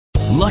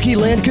Lucky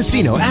Land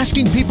Casino,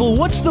 asking people,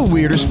 what's the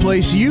weirdest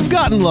place you've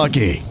gotten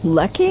lucky?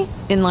 Lucky?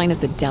 In line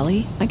at the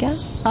deli, I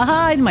guess?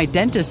 Aha, in my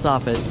dentist's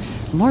office.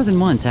 More than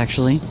once,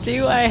 actually.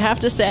 Do I have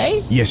to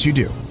say? Yes, you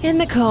do. In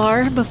the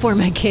car before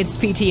my kids'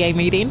 PTA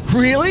meeting.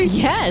 Really?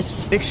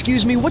 Yes.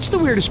 Excuse me, what's the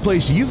weirdest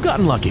place you've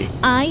gotten lucky?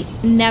 I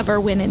never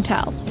win and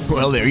tell.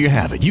 Well, there you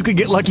have it. You can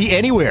get lucky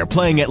anywhere,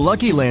 playing at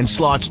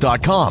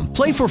LuckyLandSlots.com.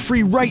 Play for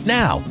free right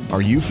now.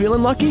 Are you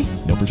feeling lucky?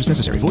 No purchase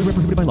necessary. Void where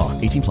prohibited by law.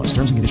 18 plus.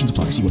 Terms and conditions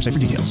apply. See website for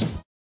details.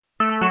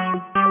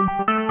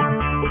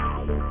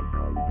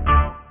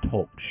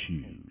 Talk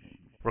shoes.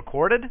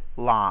 Recorded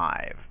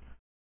live.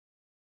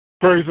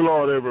 Praise the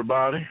Lord,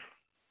 everybody.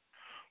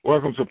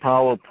 Welcome to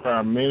Power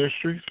Prayer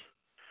Ministries.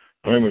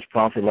 My name is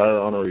Prophet Larry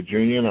Honorary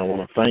Jr., and I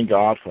want to thank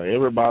God for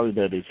everybody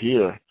that is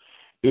here.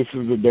 This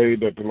is the day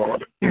that the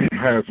Lord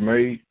has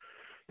made.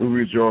 We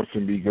rejoice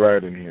and be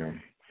glad in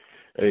Him.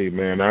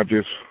 Amen. I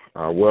just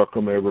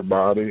welcome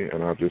everybody,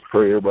 and I just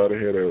pray everybody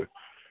had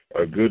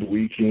a good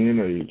weekend,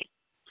 a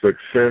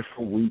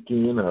successful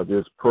weekend. I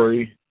just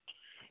pray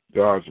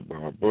God's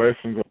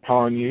blessings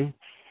upon you.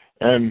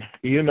 And,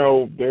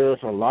 there's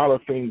a lot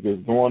of things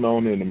that's going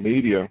on in the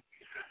media,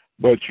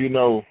 but,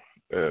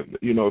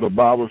 the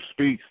Bible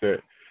speaks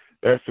that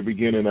that's the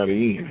beginning of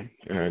the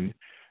end.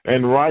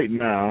 And right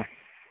now,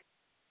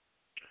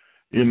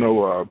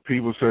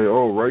 people say,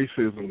 oh,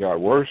 racism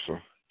got worse.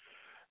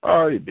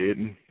 Oh, it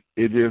didn't.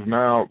 It is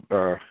now,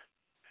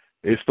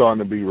 it's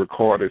starting to be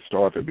recorded,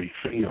 starting to be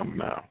filmed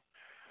now.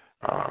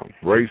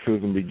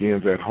 Racism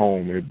begins at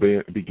home. It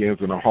begins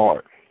in the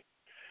heart.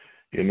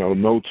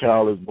 No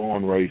child is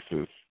born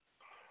racist.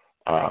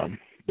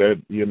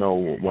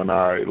 When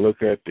I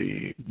look at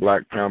the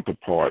Black Panther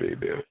Party,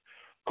 the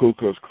Ku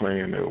Klux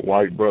Klan, the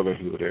White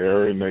Brotherhood, the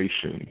Aryan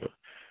Nation, the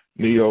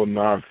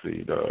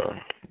Neo-Nazi, the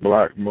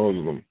Black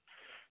Muslim,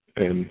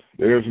 and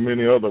there's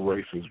many other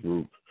racist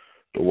groups,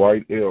 the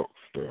White Elks,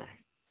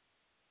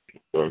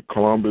 the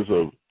Columbus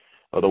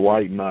of the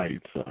White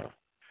Knights,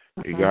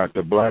 you got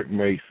the Black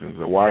Masons,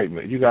 the White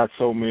Men. You got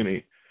so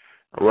many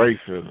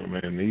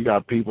racism, and you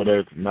got people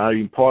that's not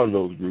even part of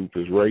those groups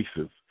is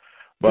racist.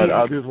 But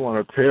I just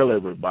want to tell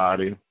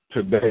everybody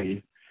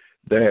today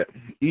that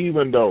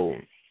even though,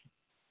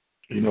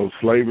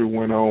 slavery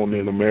went on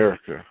in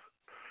America,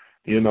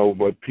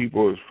 but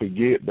people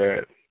forget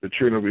that the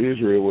children of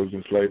Israel was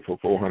enslaved for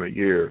 400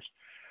 years.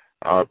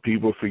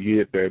 People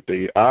forget that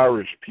the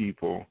Irish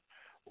people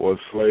were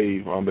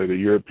slaves under the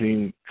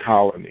European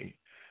colony.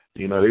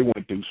 They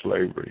went through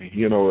slavery.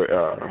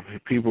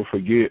 People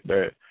forget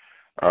that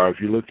if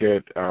you look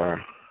at the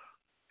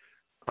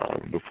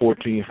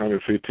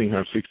 1400,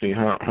 1500,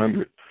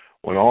 1600,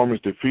 when armies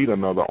defeat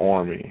another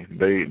army,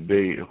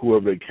 they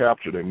whoever they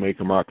capture, they make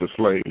them out to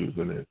slaves.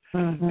 And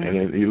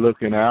then you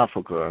look in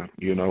Africa,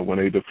 when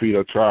they defeat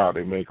a tribe,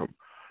 they make them,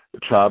 the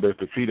tribe that's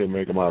defeated,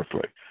 make them out of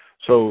slaves.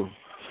 So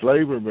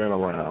slavery been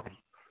around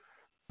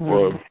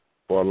for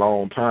a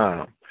long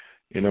time.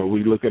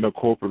 We look in the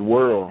corporate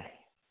world.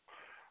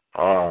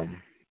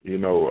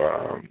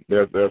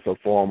 There's a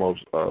form of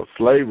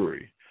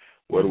slavery,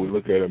 whether we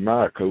look at it or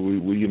not, because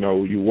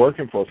you're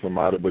working for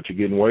somebody, but you're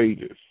getting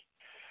wages.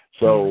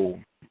 So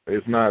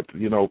it's not,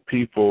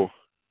 people,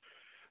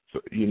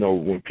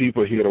 when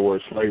people hear the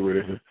word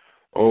slavery, they say,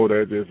 oh,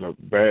 that's just a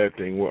bad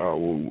thing.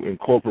 In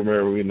corporate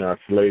America, we're not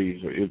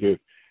slaves.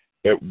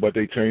 But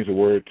they changed the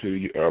word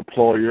to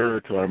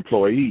employer to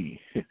employee.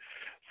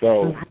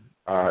 So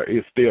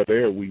it's still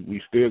there.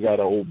 We still got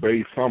to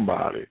obey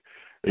somebody.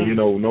 And,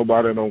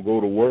 nobody don't go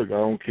to work. I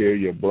don't care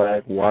you're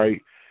black,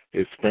 white,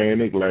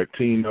 Hispanic,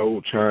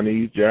 Latino,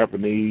 Chinese,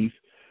 Japanese,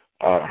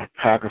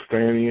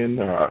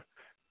 Pakistani,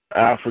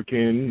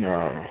 African,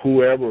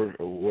 whoever,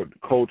 what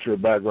culture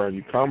background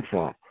you come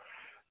from.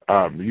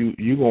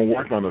 You're going to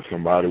work under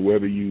somebody,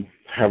 whether you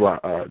have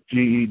a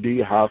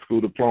GED, high school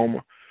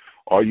diploma,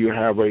 or you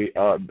have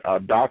a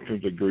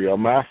doctorate degree, a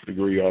master's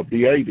degree, or a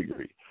BA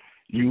degree.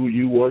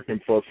 You working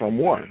for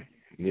someone.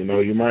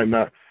 You might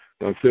not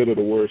consider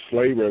the word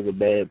slavery as a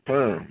bad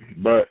term,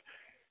 but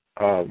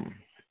I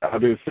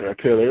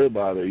tell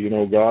everybody,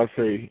 God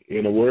say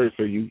in the word,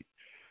 it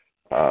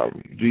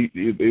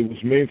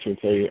was mentioned,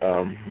 say,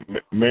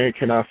 man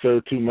cannot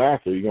serve two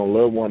masters. You're going to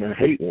love one and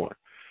hate one.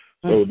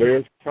 So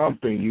there's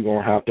something you're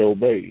going to have to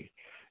obey.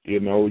 You're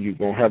going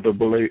to have to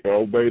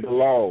obey the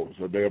laws,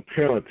 or there are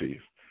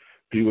penalties.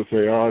 People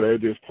say, oh, they're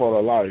just part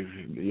of life.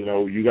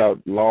 You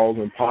got laws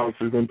and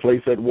policies in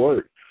place at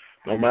work,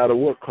 no matter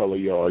what color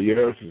you are.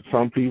 Yes,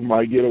 some people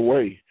might get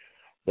away,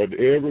 but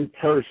every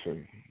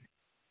person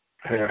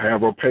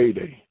have a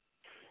payday,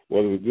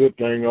 whether it's a good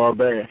thing or a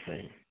bad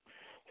thing.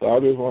 So I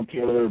just want to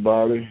tell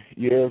everybody,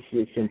 yes,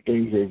 there's some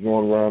things that's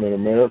going around in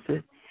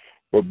America,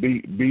 but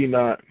be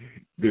not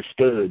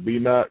disturbed, be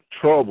not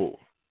troubled,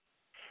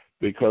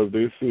 because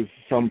this is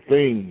some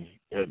things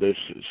that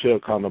shall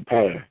come to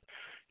pass.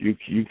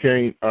 You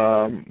can't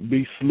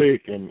be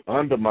slick and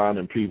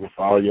undermining people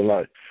for all your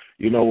life.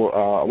 When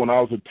I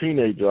was a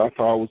teenager, I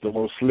thought I was the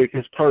most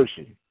slickest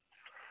person,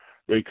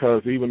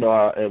 because even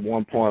though at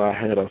one point I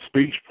had a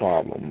speech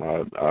problem,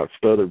 I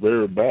stuttered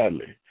very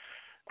badly.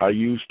 I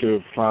used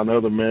to find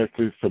other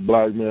methods to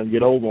black men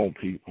get over on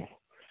people.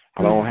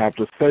 I don't have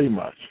to say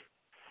much.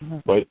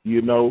 But,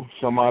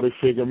 somebody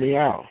figure me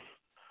out.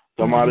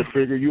 Somebody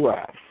figure you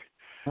out.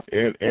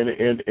 And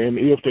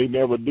if they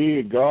never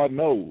did, God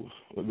knows.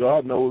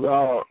 God knows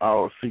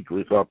our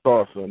secrets, our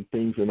thoughts, and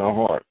things in our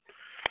heart.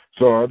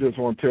 So I just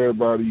want to tell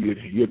everybody,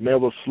 you're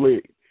never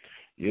slick.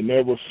 You're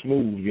never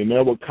smooth. You're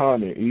never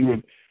cunning.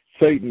 Even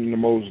Satan,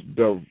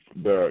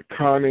 the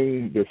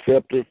cunning,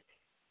 deceptive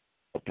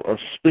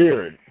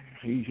spirit,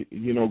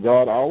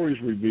 God always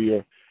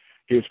reveals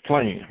his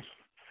plans.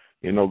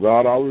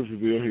 God always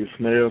reveals his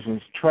snares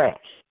and traps.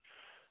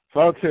 So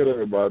I tell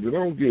everybody,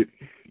 don't get,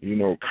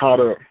 caught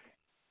up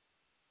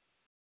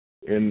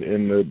in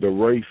the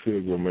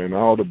racism and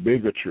all the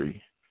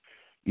bigotry.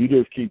 You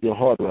just keep your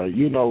heart right.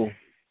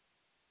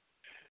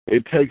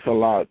 It takes a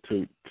lot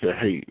to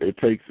hate. It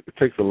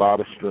takes a lot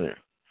of strength.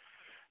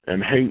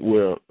 And hate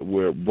will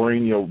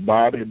bring your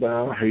body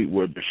down. Hate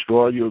will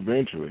destroy you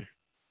eventually.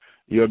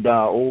 You'll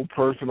die old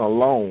person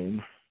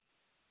alone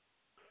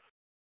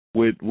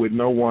with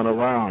no one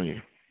around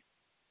you.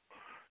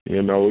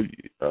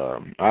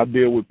 I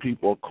deal with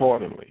people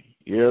accordingly.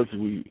 Yes,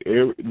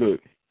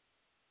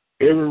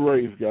 every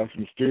race got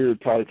some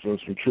stereotypes and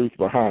some truth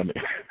behind it.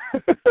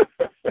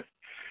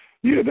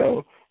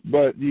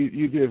 But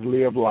you just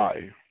live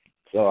life.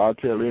 So I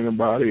tell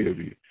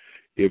anybody,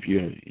 if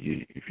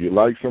you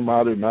like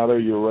somebody not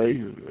of your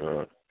race,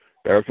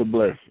 that's a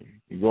blessing.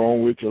 You go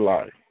on with your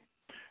life.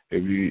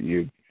 If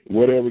you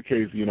whatever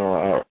case,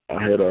 I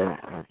had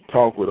a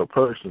talk with a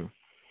person.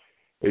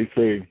 They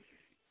say,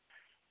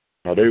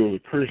 they was a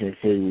Christian,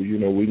 say,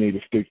 well, we need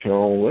to stick to our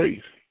own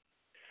race.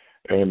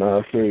 And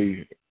I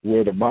say,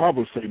 well, the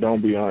Bible say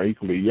don't be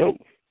unequally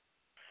yoked.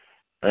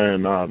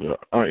 And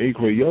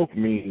unequally yoked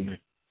means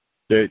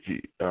that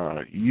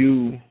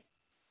you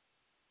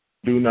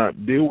do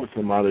not deal with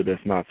somebody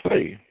that's not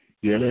saved.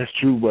 Yeah, that's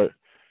true, but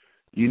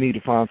you need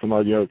to find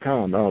somebody else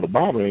kind. No, the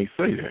Bible ain't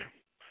say that.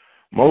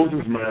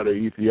 Moses married an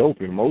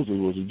Ethiopian. Moses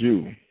was a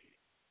Jew.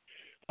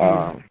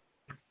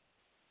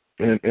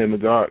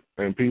 And God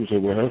and people say,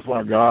 well, that's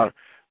why God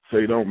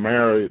say don't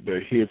marry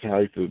the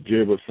Hittites, the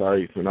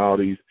Jebusites, and all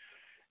these,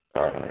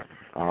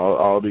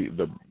 all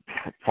the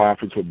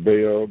prophets of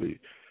Baal.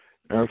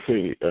 I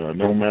say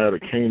don't marry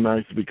the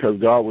Canaanites, because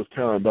God was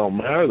telling don't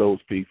marry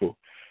those people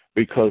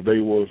because they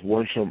was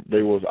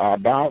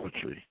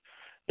idolatry.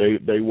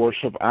 They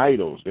worship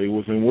idols. They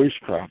was in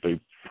witchcraft. They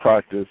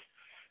practiced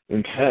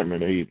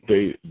enchantment.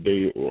 They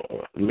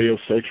live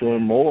sexual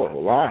and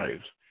immoral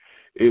lives.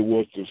 It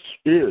was the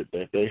spirit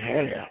that they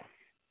have.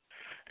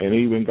 And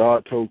even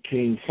God told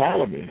King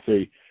Solomon,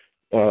 say,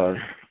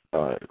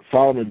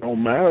 Solomon,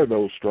 don't marry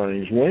those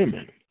strange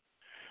women,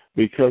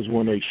 because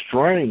when they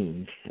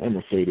strange, I'm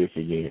going to say this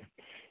again,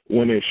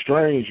 when they're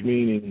strange,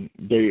 meaning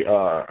they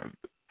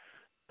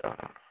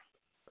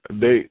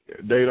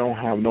don't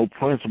have no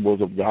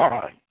principles of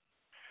God,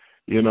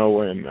 and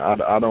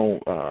I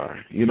don't,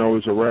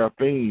 it's a rare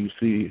thing you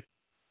see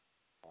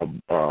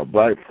a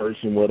black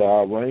person with an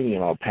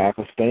Iranian or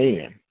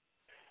Pakistan,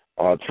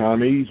 or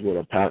Chinese with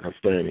a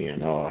Pakistani,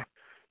 or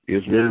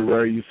it's very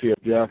rare you see a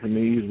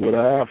Japanese with an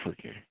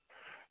African.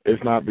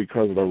 It's not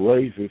because of the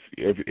race. It's,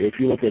 if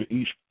you look at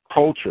each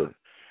culture,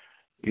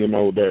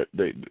 that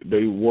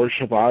they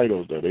worship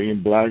idols, that they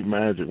in black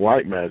magic,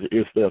 white magic.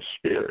 It's their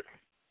spirit.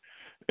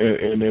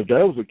 And if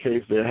that was the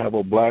case, they'd have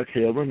a black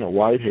heaven, a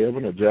white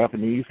heaven, a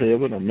Japanese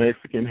heaven, a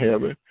Mexican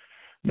heaven.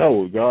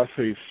 No, God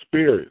says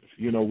spirits.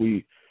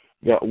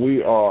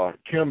 We are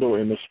kindled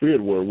in the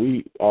spirit where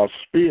we are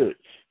spirits.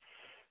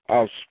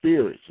 Our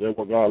spirits, that's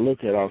what God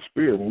look at, our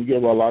spirit. When we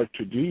give our life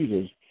to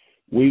Jesus,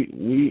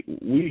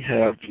 we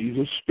have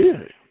Jesus'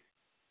 spirit.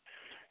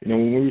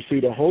 When we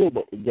receive the Holy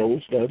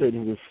Ghost, that is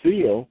a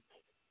seal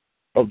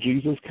of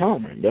Jesus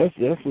coming. That's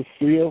a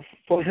seal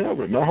for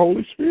heaven. The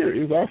Holy Spirit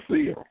is our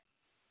seal.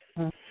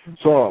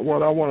 So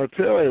what I want to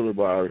tell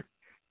everybody,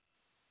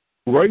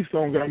 race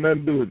don't got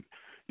nothing to do with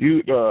you.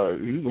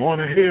 You going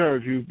to hell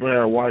if you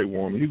marry a white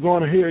woman. You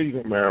going to hell, you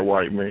gonna marry a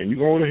white man. You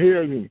going to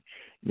hell, you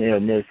marry a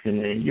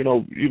Mexican man.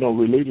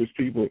 Religious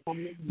people,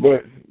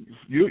 but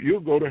you'll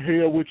go to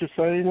hell with your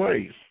same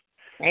race.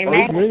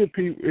 Amen.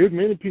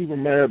 Many people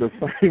marry the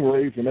same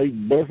race and they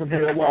busting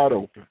hell wide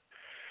open.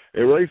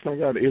 A race don't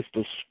got it. It's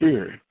the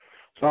spirit.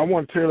 So I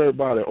want to tell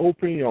everybody,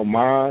 open your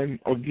mind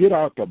or get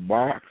out the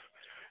box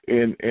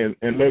and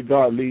let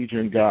God lead you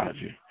and guide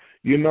you.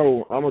 I'm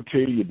going to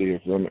tell you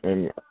this.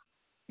 And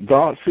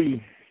God,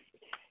 see,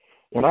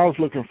 when I was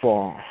looking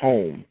for a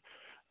home,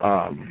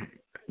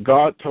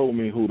 God told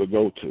me who to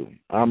go to.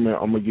 I'm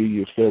going to give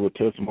you several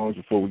testimonies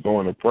before we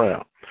go into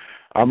prayer.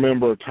 I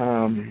remember a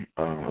time,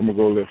 I'm going to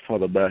go a little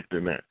further back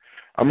than that.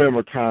 I remember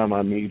a time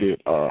I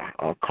needed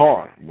a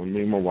car. When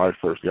me and my wife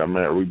first got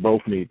married, we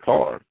both need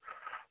cars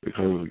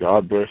because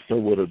God blessed her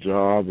with a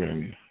job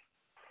and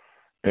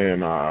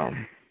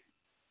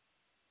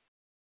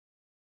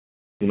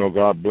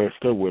God blessed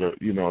her with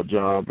a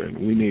job, and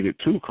we needed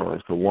two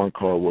cars because one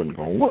car wasn't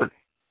going to work.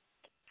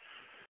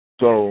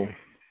 So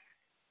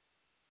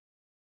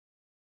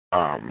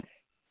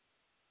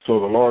So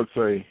the Lord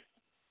say,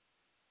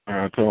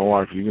 I told my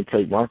wife, you can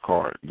take my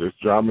card. Just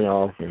drop me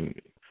off, and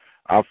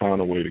I'll find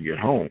a way to get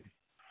home.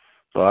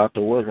 So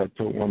after work, I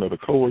told one of the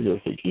coworkers,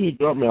 I said, can you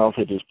drop me off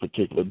at this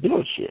particular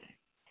dealership?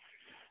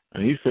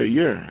 And he said,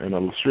 yeah. And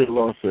the Spirit of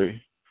the Lord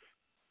say,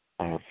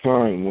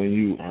 son, when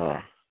you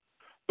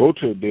go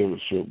to a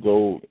dealership,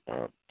 go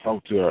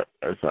talk to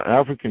it's an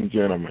African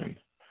gentleman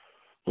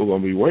who's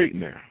going to be waiting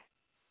there.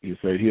 He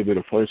said he'll be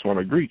the first one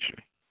to greet you.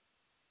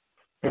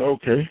 I said,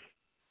 okay.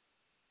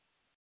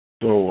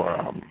 So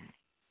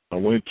I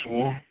went to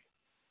him,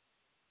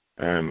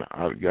 and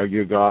I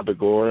give God the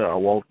glory. I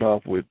walked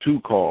off with 2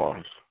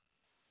 cars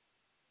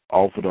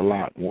off of the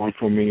lot, one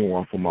for me and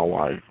one for my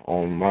wife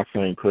on my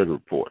same credit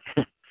report.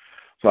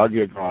 So I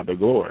give God the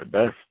glory.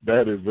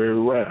 That is very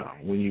rare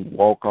when you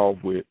walk off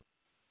with,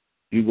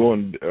 you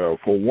going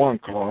for 1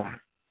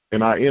 car,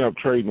 and I end up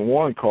trading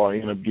 1 car,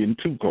 end up getting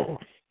 2 cars.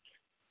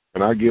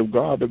 And I give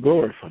God the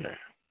glory for that.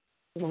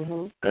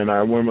 Mm-hmm. And I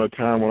remember a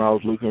time when I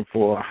was looking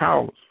for a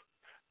house,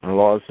 and the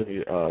Lord said,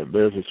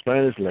 there's a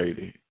Spanish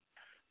lady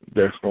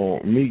that's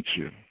going to meet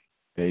you,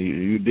 and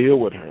you deal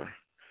with her.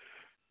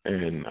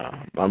 And,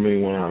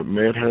 when I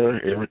met her,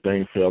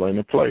 everything fell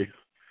into place.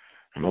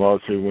 And the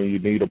Lord said, when you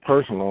need a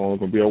personal loan, it's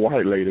going to be a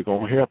white lady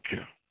going to help you.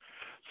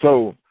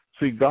 So,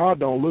 see, God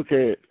don't look at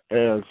it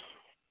as,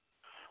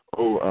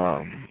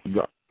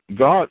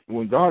 God,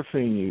 when God's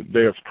seeing you,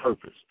 there's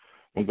purpose.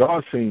 When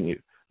God's seeing you,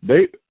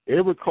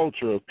 every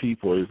culture of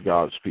people is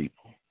God's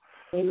people.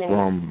 Amen.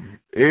 From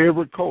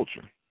every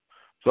culture.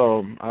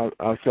 So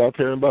I tell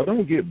everybody,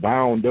 don't get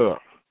bound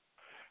up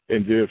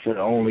and just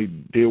only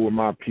deal with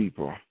my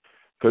people.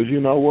 Because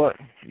you know what?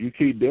 You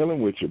keep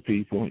dealing with your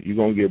people, you're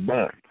going to get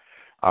burnt.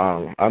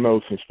 I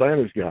know some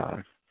Spanish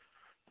guys,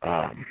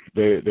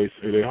 they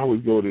say they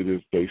always go to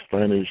this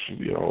Spanish,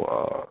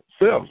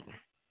 salesman.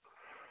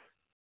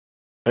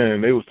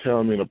 And they was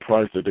telling me the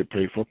price that they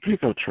pay for a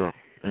pickup truck.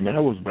 And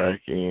that was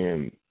back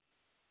in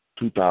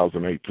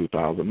 2008,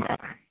 2009.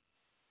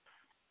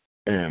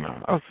 And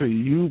I said,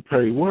 you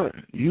pay what?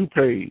 You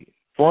pay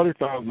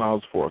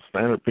 $40,000 for a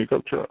standard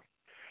pickup truck?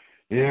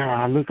 Yeah,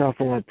 I look out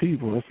for my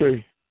people. I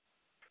say,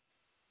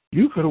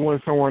 you could have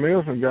went someone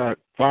else and got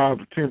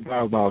 $5,000 to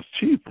 $10,000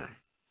 cheaper.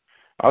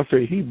 I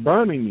say, he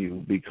burning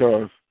you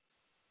because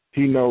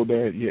he know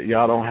that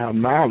y'all don't have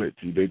knowledge,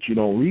 that you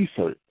don't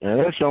research. And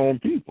that's your own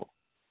people.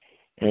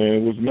 And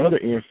it was another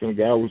instance, a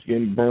guy was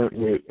getting burnt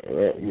with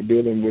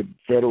dealing with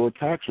federal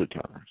tax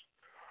returns.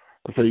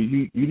 I say,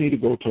 you need to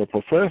go to a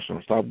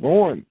professional. Stop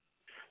going.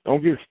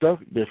 Don't get stuck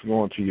just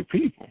going to your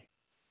people.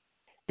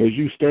 As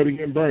you study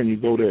and burn, you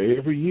go there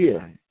every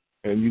year,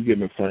 and you get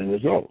the same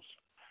results.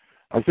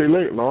 I say,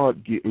 let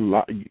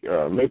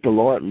the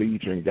Lord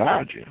lead you and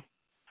guide you.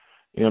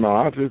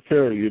 I just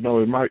tell you,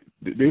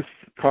 this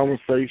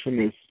conversation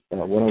is,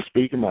 when I'm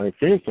speaking, might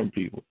offend some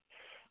people.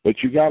 But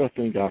you got to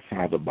think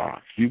outside the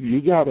box.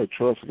 You got to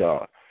trust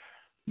God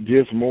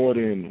just more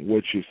than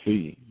what you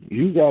see.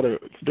 You got to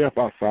step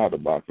outside the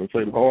box and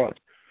say, Lord,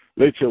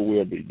 let your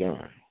will be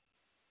done.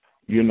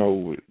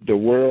 The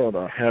world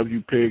will have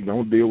you pegged.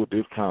 Don't deal with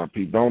this kind of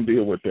people. Don't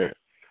deal with that.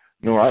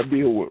 No, I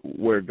deal with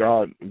where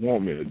God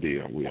want me to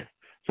deal with.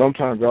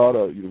 Sometimes God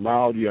will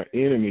allow your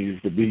enemies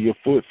to be your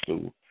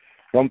footstool.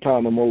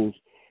 Sometimes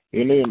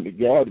and then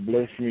God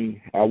blessed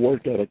me. I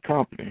worked at a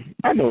company.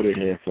 I know they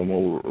had some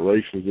old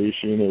racist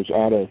issue. It was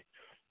out of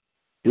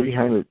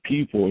 300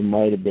 people. It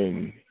might have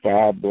been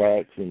 5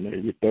 blacks and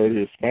maybe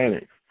 30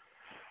 Hispanics.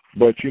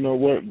 But you know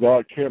what?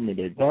 God kept me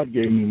there. God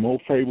gave me more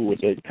favor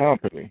with that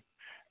company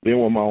than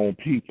with my own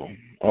people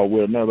or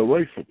with another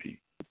race of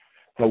people.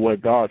 So where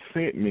God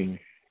sent me,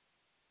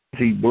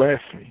 he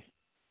blessed me.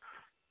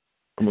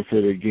 I'm going to say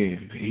it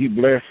again. He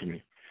blessed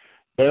me.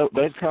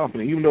 That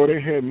company, even though they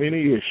had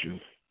many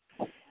issues,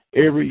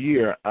 every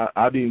year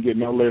I didn't get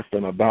no less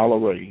than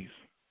 $1 raise.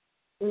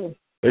 Mm.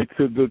 They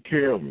took good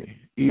care of me.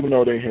 Even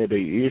though they had their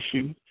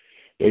issues,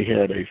 they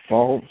had their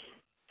faults.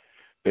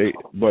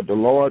 But the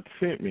Lord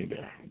sent me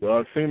there.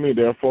 God sent me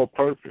there for a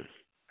purpose.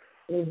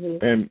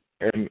 Mm-hmm.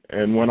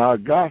 And when I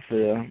got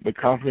there, the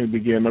company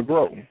began to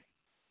grow.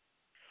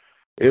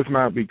 It's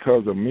not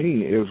because of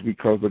me. It was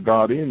because of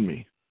God in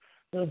me.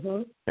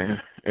 Mm-hmm. And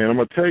I'm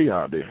going to tell you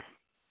out there,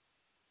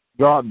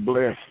 God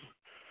bless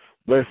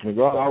me.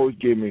 God always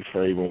give me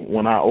favor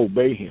when I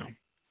obey him.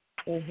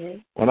 Mm-hmm.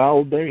 When I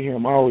obey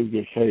him, I always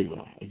get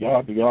favor.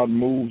 God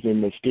moves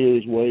in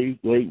mysterious ways,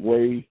 great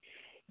ways,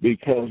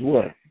 because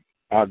what?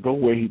 I go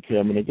where he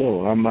tell me to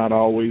go. I'm not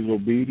always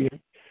obedient.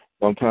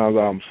 Sometimes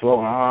I'm slow.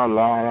 I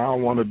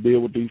don't want to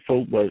deal with these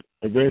folks, but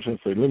eventually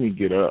I say, let me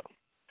get up.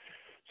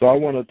 So I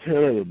want to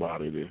tell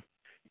everybody this.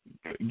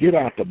 Get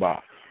out the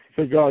box.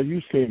 Say, God,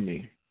 you send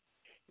me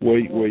where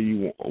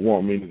you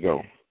want me to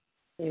go.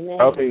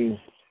 Amen.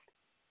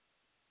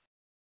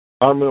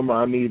 I remember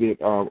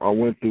I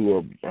went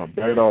through a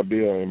bad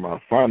ordeal in my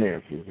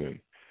finances, and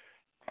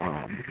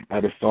I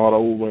had to start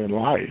over in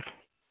life.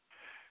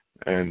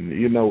 And,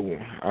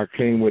 I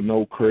came with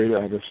no credit.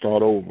 I had to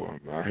start over.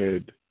 I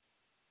had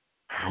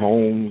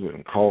homes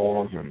and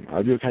cars, and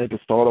I just had to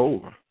start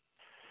over.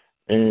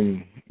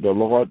 And the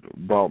Lord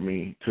brought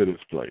me to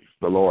this place.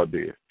 The Lord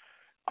did.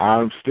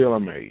 I'm still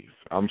amazed.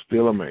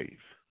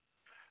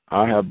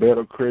 I have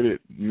better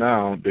credit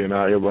now than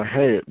I ever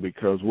had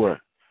because what?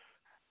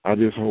 I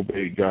just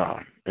obeyed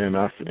God, and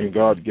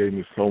God gave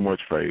me so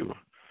much favor,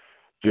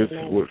 just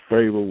with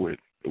favor with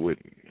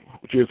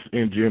just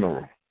in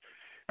general.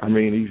 I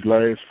mean, these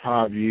last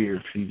 5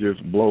 years, He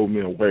just blew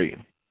me away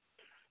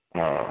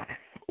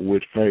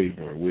with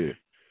favor, with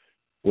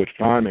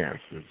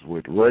finances,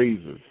 with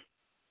raises.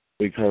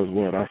 Because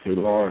what I said,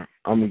 Lord,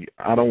 I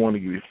don't want to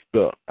get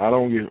stuck. I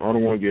don't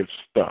want to get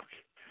stuck,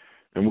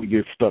 and we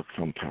get stuck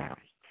sometimes.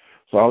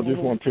 So I just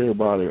want to tell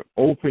everybody,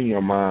 open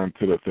your mind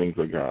to the things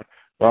of God.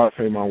 God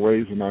say, my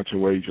ways are not your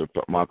ways,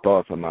 my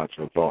thoughts are not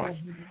your thoughts.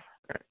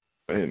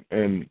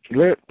 And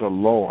let the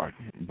Lord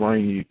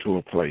bring you to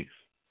a place.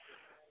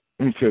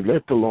 He said,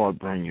 let the Lord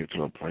bring you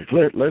to a place.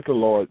 Let the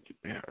Lord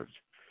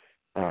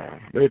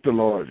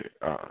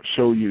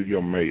show you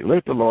your mate.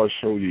 Let the Lord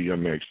show you your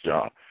next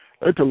job.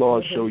 Let the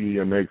Lord show you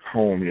your next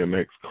home, your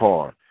next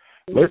car.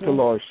 Let the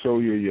Lord show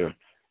you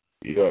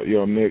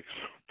your next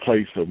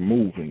place of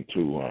moving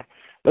to.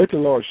 Let the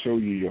Lord show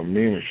you your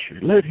ministry.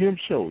 Let Him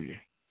show you.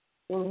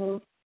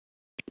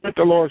 Let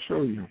the Lord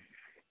show you.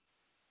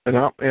 And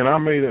I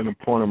made it a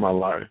point in my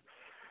life.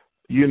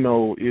 You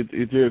know,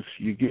 it just,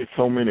 you get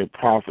so many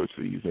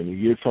prophecies and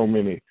you get so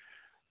many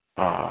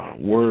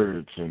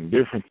words and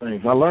different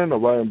things. I learned to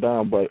write them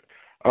down, but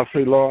I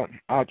say, Lord,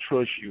 I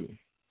trust you.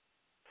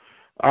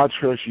 I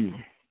trust you.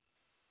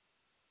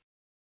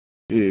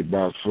 Say,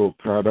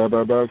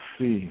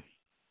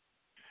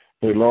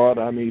 Lord,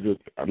 I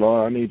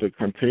need to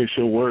contest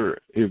your word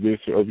if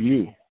it's of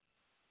you.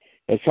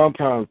 And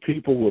sometimes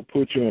people will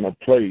put you in a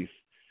place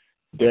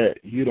that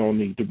you don't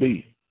need to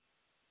be.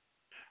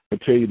 I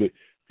tell you that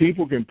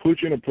people can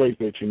put you in a place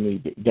that you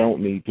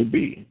don't need to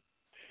be.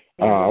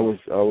 I was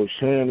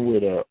sharing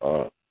with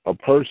a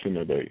person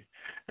today,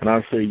 and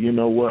I say, you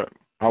know what?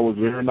 I was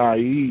very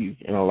naive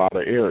in a lot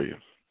of areas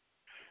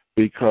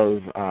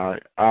because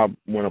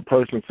when a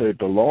person said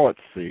the Lord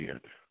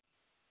said,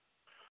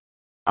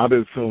 I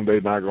just assume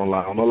they're not going to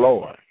lie on the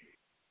Lord.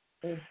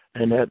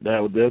 And that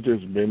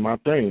just been my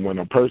thing. When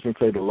a person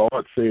say the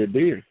Lord said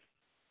this,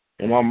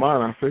 in my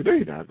mind I say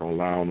they're not going to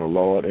lie on the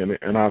Lord.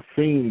 And I've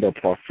seen the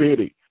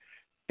prophetic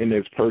in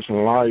this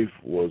person's life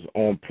was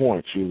on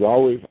point. She was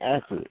always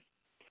accurate.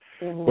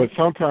 But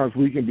sometimes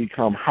we can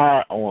become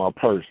high on a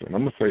person.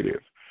 I'm going to say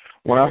this.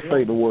 When I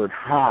say the word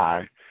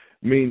high,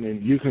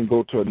 meaning you can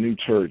go to a new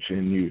church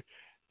and you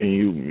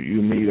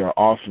meet an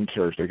awesome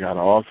church. They got an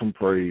awesome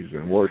praise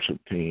and worship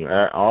team,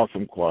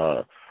 awesome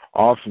choir,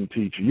 awesome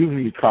teacher. You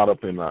can get caught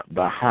up in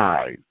the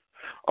highs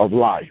of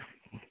life.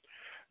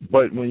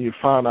 But when you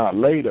find out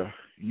later,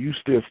 you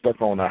still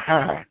stuck on the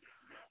high.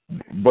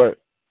 But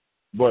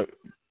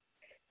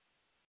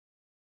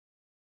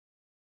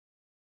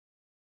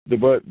they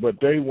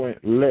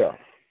went left.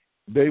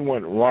 They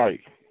went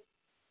right.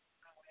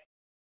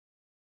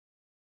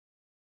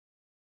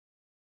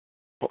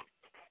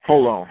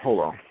 Hold on.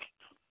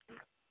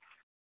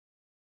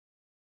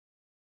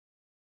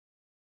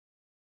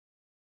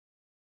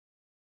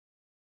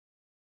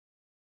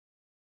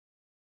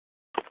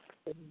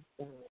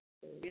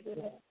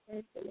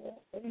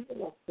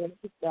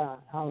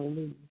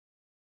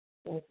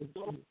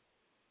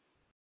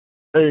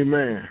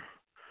 Amen.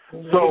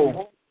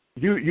 So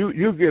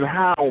you get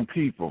high on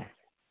people,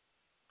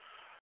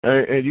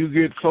 and you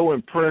get so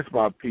impressed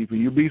by people.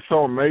 You be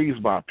so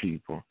amazed by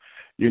people.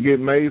 You get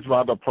amazed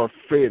by the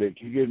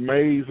prophetic. You get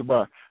amazed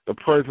by the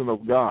presence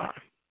of God.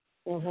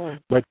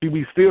 But you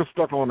be still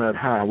stuck on that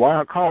high. Why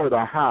I call it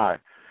a high?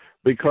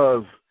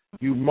 Because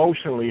you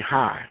emotionally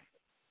high.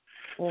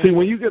 See,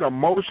 when you get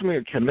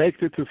emotionally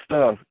connected to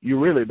stuff, you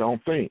really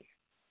don't think.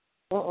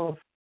 Man,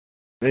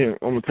 I'm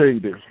going to tell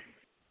you this.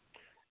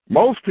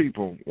 Most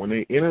people, when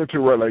they enter into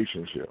a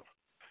relationship,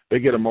 they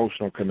get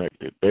emotional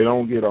connected. They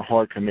don't get a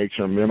heart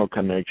connection, a mental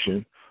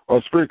connection, or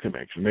a spirit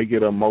connection. They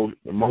get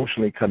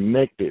emotionally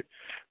connected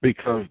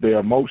because their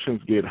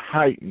emotions get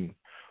heightened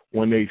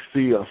when they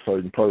see a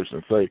certain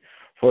person. Say,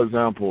 for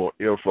example,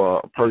 if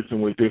a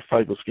person with this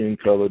type of skin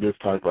color, this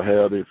type of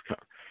hair, this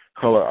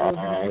color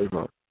eyes,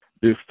 or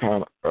this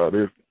kind of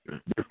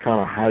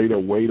height or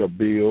weight or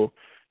build,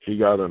 she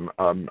got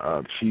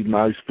she's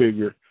nice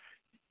figure.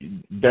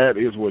 That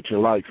is what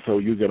you like, so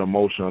you get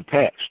emotional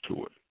attached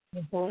to it.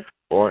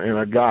 Or in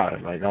a guy,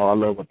 like, oh, I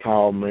love a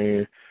tall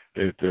man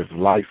that's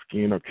light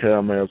skin or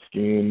caramel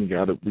skin,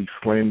 got to be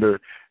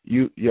slender.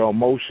 Your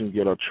emotions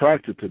get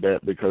attracted to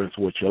that because it's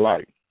what you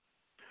like.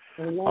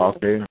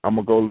 Okay, I'm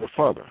gonna go a little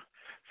further.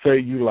 Say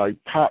you like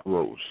pot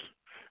roast,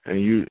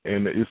 and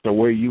it's the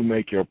way you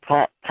make your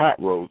pot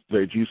roast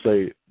that you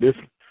say this.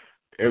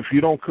 If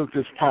you don't cook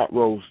this pot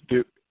roast,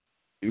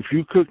 if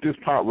you cook this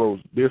pot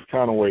roast this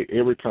kind of way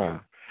every time,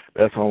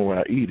 that's the only way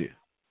I eat it.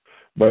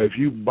 But if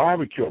you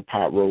barbecue a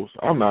pot roast,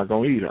 I'm not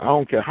gonna eat it. I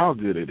don't care how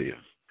good it is.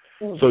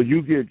 So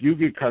you get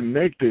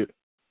connected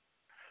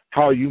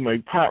how you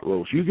make pot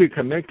roast. You get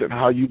connected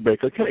how you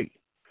bake a cake.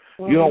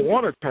 You don't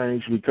want to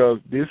change because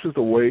this is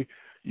the way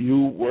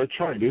you were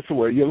trained. This is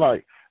where you're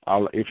like,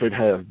 if it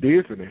has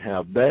this and it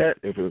has that,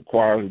 if it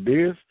requires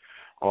this,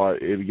 or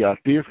it got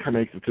this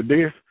connected to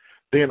this,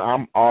 then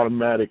I'm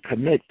automatic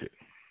connected.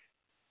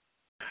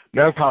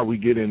 That's how we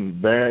get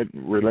in bad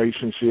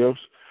relationships,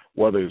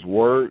 whether it's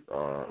work,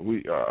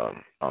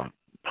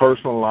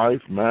 personal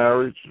life,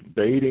 marriage,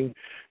 dating,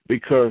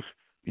 because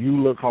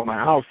you look on the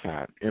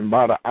outside, and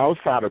by the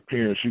outside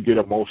appearance, you get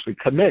emotionally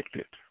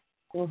connected.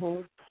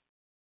 Mm-hmm.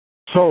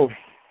 So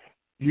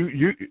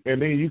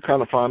and then you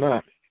kind of find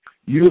out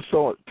you're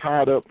so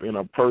tied up in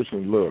a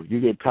person's look.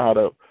 You get tied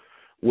up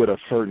with a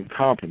certain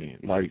company,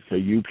 like say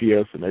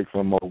UPS and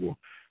ExxonMobil.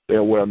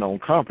 They're well-known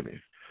companies.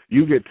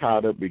 You get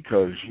tied up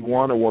because you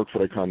want to work for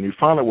the company. You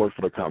finally work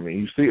for the company.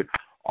 You see it.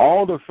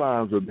 All the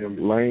signs of them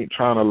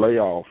trying to lay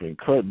off and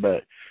cut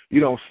back. You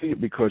don't see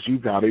it because you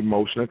got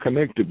emotionally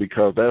connected,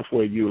 because that's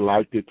where you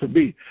liked it to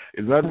be.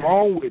 There's nothing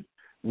wrong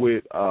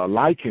with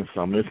liking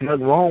something. There's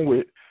nothing wrong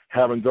with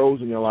having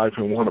goals in your life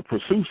and want to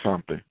pursue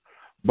something.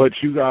 But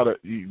you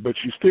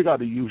still got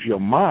to use your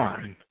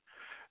mind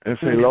and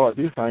say, Lord,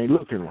 this ain't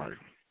looking right.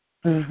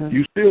 Mm-hmm.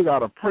 You still got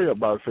to pray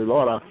about it. Say,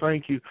 Lord, I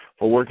thank you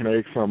for working at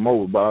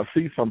ExxonMobil, but I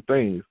see some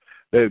things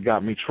that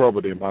got me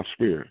troubled in my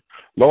spirit.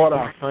 Lord,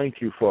 I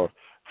thank you for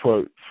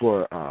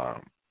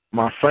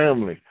my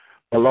family.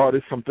 But Lord,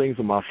 there's some things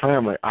in my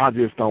family I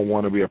just don't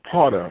want to be a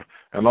part of.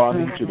 And Lord, I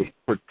need you to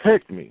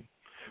protect me,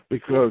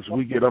 because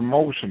we get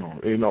emotional.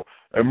 You know,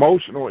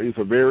 emotional is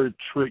a very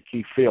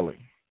tricky feeling.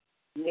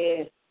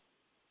 Yes.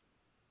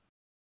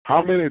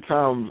 How many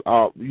times, it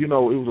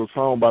was a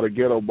song by the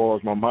Ghetto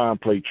Boys, My Mind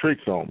Played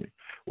Tricks on Me.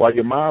 Well,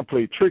 your mind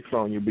played tricks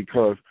on you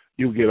because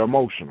you get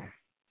emotional.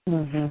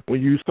 Mm-hmm.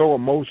 When you're so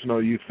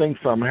emotional, you think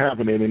something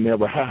happened and it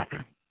never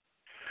happened.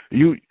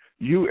 You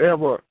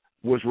ever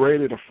was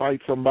ready to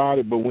fight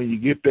somebody, but when you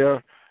get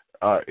there,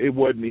 it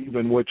wasn't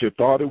even what you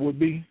thought it would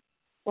be?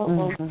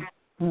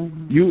 Mm-hmm.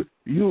 Mm-hmm.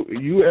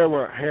 You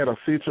ever had a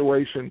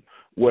situation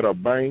with a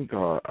bank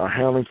or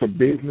handling some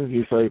business?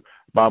 You say,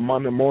 by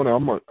Monday morning,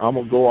 I'm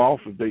gonna go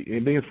off, and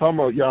then some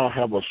of y'all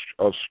have a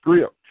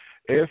script,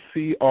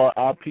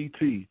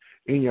 script,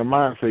 in your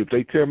mind. Say, if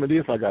they tell me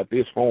this, I got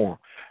this for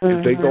them. Mm-hmm.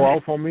 If they go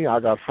off on me, I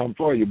got something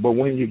for you. But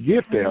when you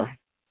get there,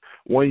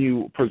 when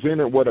you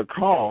present it with a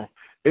call,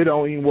 it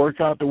don't even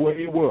work out the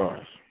way it was.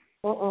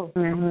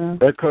 Mm-hmm.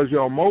 That's because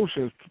your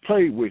emotions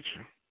played with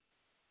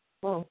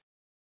you.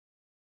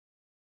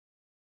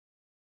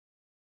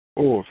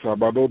 Oh,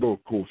 Sabadodo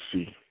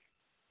Kosi.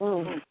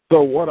 Mm-hmm.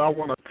 So what I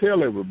want to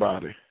tell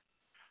everybody,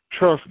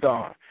 trust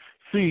God.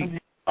 See,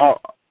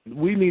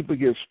 we need to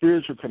get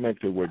spiritual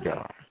connected with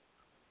God,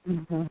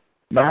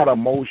 not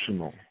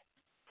emotional.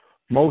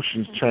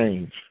 Emotions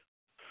change.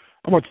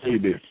 I'm going to tell you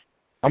this.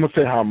 I'm going to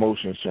tell you how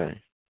emotions change.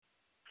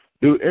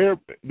 Do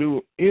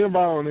anybody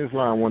on this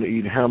line want to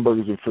eat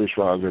hamburgers and fish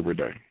fries every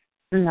day?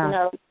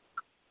 No.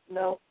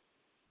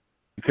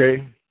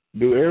 Okay.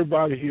 Do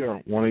everybody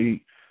here want to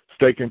eat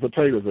steak and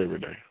potatoes every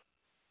day?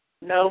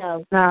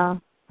 No.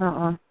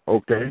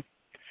 Okay.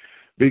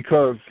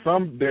 Because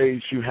some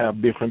days you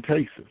have different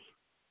tastes.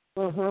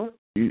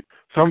 Mm-hmm.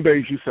 Some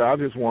days you say, I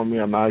just want me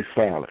a nice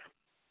salad.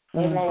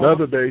 Mm-hmm.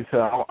 Another day you say,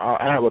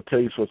 I have a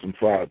taste for some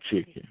fried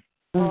chicken.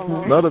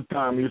 Mm-hmm. Another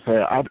time you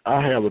say,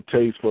 I have a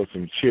taste for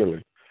some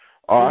chili.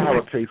 Or I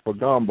have a taste for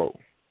gumbo.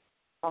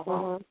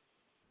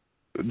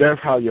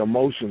 That's how your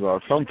emotions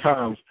are.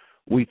 Sometimes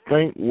we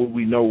think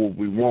we know what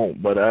we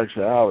want, but in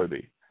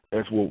actuality,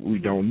 that's what we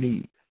don't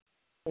need.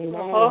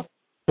 So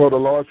the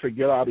Lord said,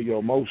 get out of your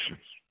emotions.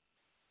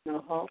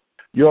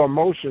 Your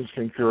emotions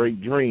can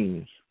create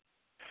dreams,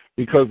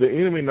 because the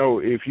enemy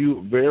knows if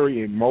you're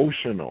very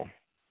emotional,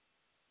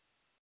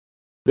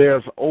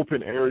 there's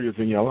open areas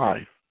in your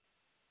life,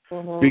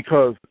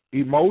 because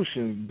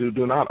emotions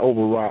do not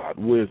override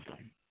wisdom.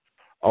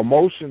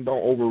 Emotion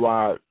don't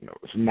override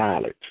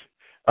knowledge.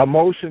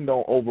 Emotion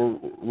don't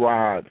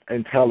override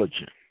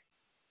intelligence.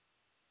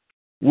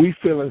 We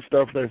feeling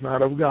stuff that's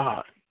not of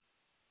God.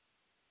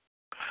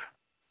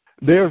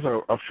 There's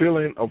a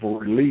feeling of a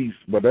release,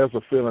 but there's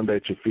a feeling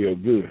that you feel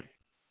good.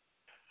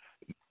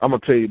 I'm going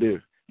to tell you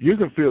this. You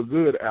can feel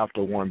good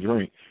after one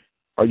drink,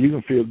 or you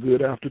can feel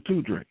good after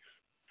two drinks.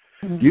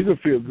 Mm-hmm. You can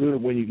feel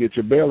good when you get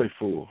your belly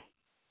full.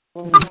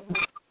 Mm-hmm.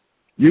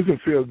 You can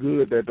feel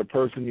good that the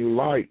person you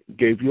like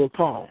gave you a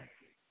call.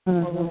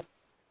 Mm-hmm.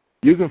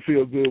 You can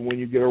feel good when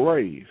you get a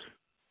raise,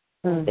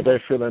 but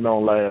that feeling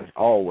don't last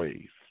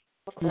always.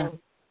 Mm-hmm.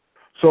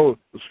 So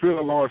the Spirit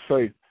of the Lord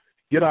say,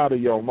 get out of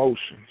your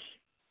emotions.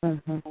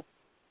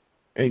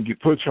 And you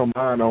put your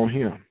mind on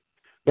Him.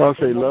 God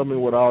say, love me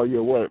with all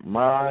your what?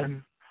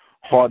 Mind,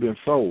 heart, and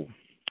soul.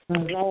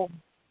 Yeah,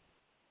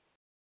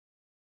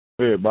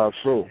 by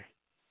soul.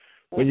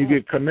 When you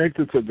get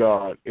connected to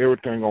God,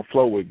 everything gonna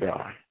flow with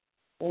God.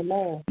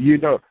 You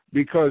know,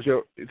 because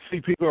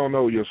people don't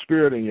know your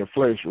spirit and your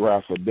flesh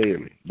wrestle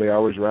daily. They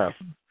always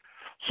wrestle.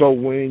 So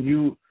when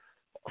you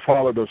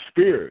follow the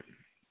Spirit,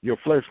 your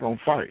flesh gonna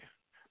fight.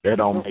 That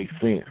don't make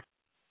sense.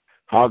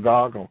 How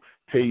God gonna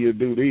tell you to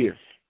do this?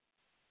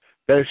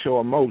 That's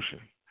your emotion.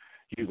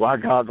 Why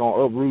God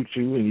gonna uproot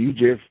you and you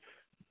just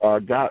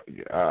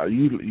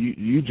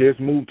you just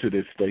moved to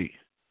this state.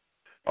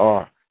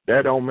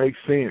 That don't make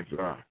sense.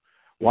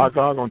 Why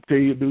God gonna tell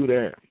you to do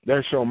that?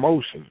 That's your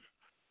emotions.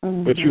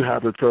 But you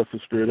have to trust the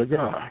Spirit of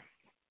God.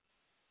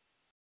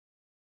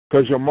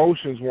 Because your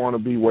emotions want to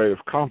be where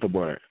it's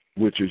comfortable at,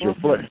 which is your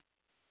flesh.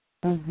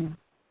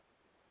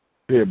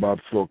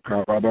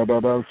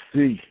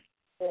 See.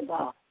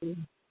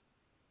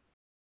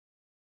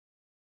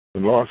 The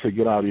Lord said,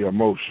 get out of your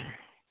emotion.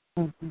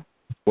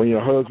 When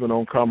your husband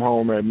don't come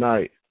home at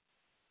night,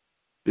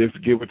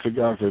 just give it to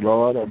God. Say,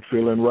 Lord, I'm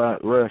feeling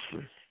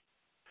restless.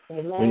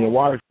 When your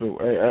wife is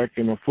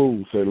acting a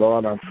fool, say,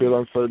 Lord, I'm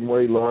feeling a certain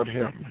way. Lord,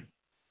 help me.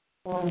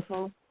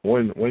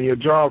 When your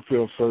job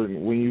feels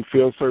certain, when you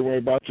feel a certain way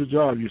about your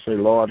job, you say,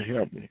 Lord,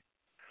 help me.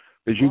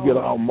 Because you get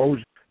all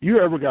emotion. You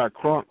ever got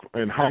crunk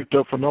and hyped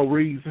up for no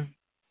reason?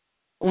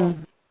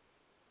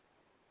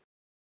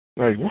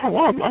 Like,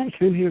 why I'm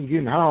sitting here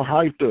getting all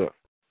hyped up,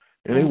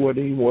 and it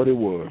wasn't even what it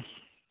was.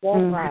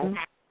 That's right.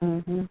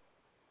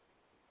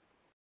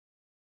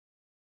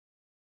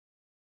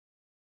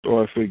 So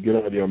I said, get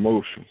out of your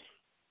emotions.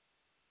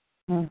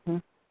 I'm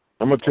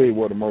gonna tell you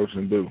what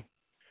emotions do.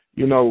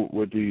 You know,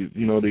 with these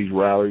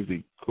rallies,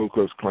 the Ku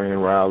Klux Klan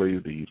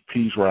rallies, these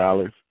peace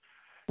rallies,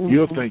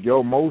 you'll think your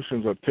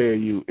emotions will tell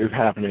you it's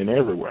happening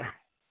everywhere.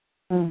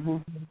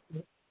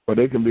 But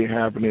it can be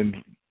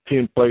happening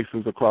 10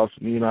 places across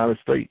the United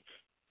States.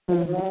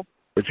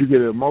 But you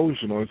get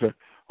emotional and say,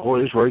 oh,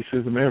 there's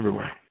racism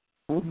everywhere.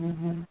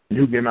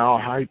 You getting all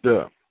hyped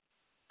up.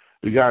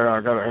 I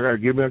gotta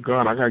give me a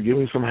gun. I gotta give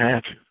me some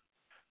hatchets.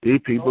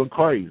 These people are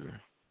crazy.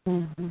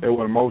 That's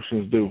what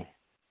emotions do.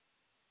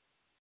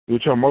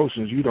 With your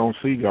emotions, you don't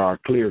see God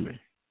clearly.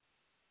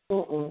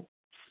 Woo!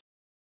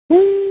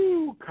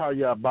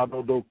 Kaya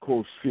Badodo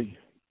Kosi.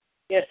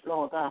 Yes,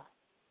 Lord God.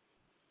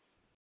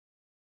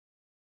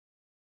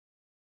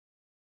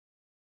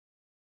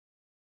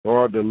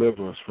 Lord,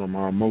 deliver us from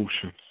our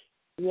emotions.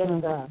 Yes,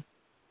 God.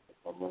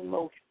 From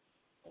emotions.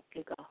 Thank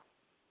you, God.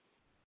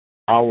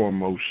 Our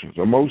emotions.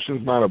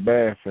 Emotions not a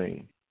bad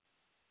thing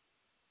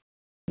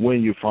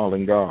when you fall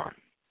in God.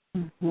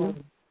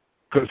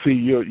 Because, see,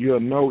 you'll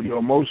know your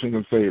emotion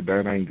can say,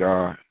 that ain't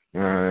God.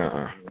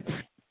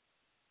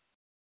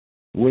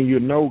 When you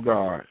know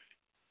God,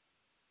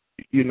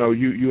 you know,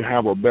 you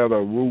have a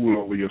better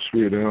rule over your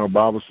spirit. You know, the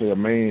Bible says a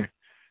man,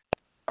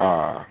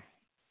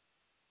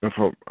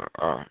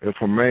 if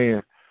a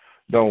man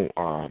don't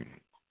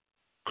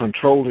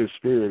control his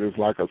spirit, it's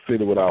like a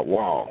city without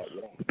walls.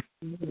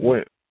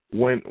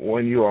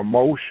 When you're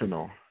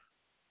emotional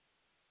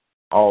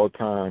all the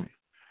time,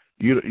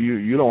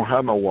 you don't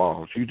have no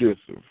walls. You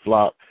just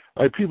flop.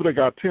 Like people that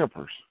got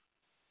tempers.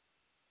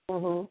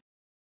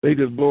 They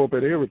just blow up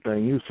at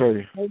everything. You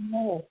say,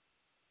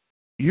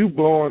 you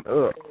blowing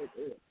up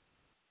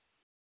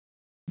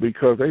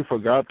because they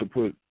forgot to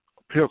put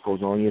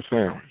pickles on your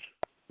sandwich.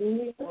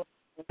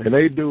 And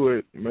they do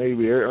it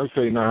maybe, I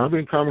say, now, I've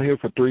been coming here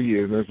for 3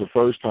 years, and it's the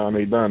first time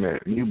they done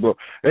that. And you blow,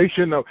 they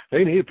should know.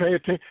 They need to pay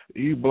attention.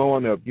 You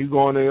blowing up. You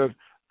going there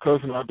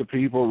cussing out the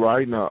people,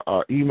 writing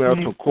an email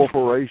to a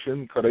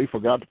corporation because they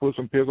forgot to put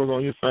some pickles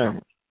on your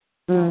sandwich.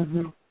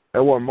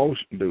 That's what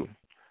emotion do.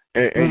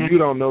 And you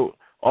don't know.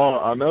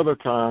 Or another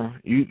time,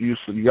 you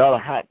got a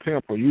hot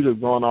temper. You just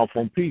going off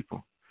on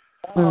people.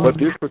 But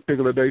this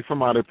particular day,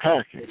 somebody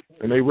packing,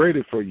 and they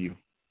ready for you.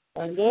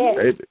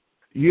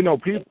 You know,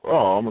 people,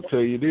 I'm going to tell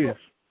you this.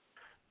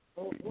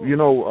 You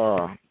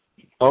know,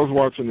 I was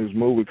watching this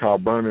movie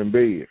called Burning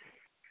Bed.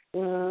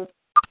 I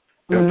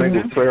think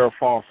it was Farrah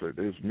Fawcett.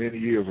 It was many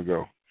years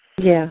ago.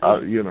 Yeah.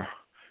 You know,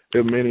 it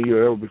was many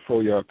years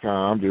before your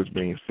time. I'm just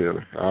being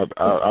silly.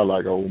 I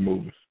like old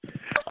movies.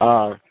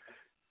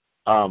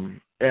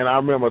 And I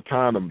remember a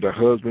time the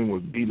husband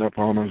was beating up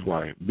on his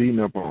wife, beating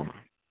up on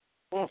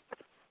her.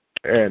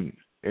 And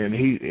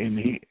he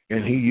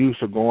used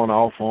to going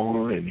off on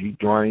her, and he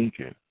drank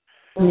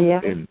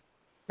and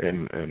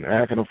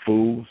acting a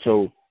fool.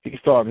 So his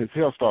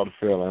health started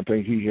failing. I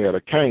think he had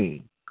a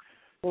cane.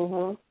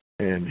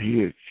 And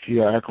he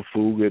act a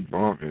fool, get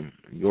drunk, and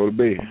go to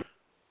bed.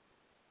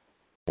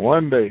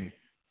 One day,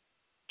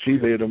 she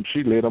lit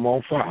him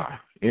on fire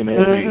in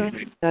that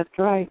bed. That's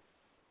right.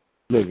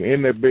 Look,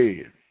 in that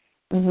bed.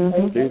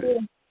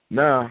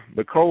 Now,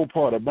 the cold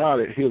part about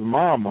it, his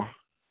mama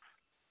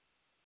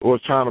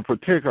was trying to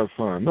protect her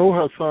son. No,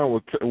 her son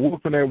was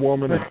whooping that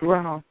woman. That's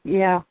wrong.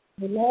 Yeah.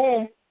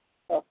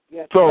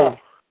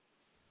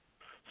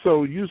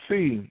 So you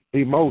see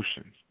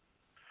emotions.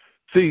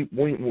 See,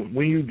 when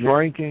you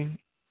drinking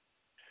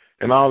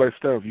and all that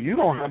stuff, you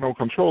don't have no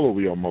control over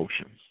your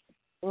emotions.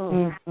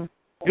 You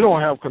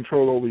don't have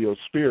control over your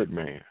spirit,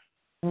 man.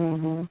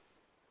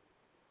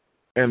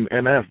 And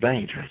that's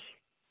dangerous.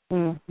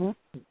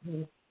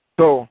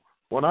 So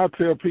when I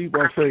tell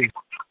people, I say,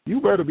 you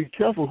better be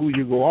careful who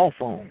you go off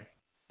on.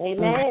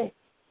 Amen.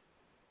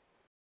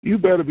 You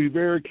better be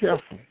very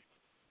careful.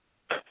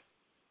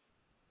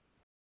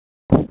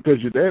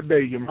 Because that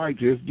day you might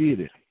just get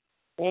it.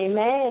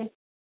 Amen.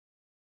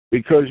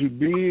 Because you're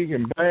big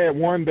and bad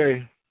one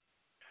day,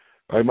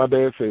 Like my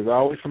dad says,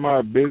 always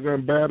somebody bigger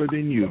and better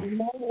than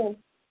you.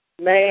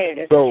 Man,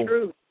 that's so,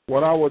 true.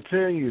 What I will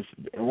tell you is,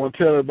 I want to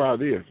tell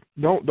everybody this: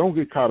 don't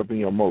get caught up in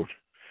your emotion.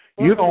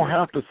 You don't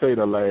have to say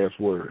the last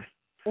word.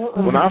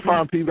 When I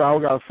find people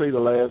always got to say the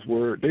last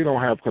word, they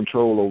don't have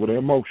control over their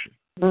emotion.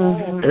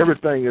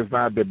 Everything is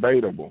not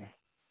debatable.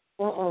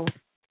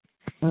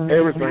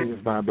 Everything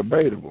is not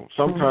debatable.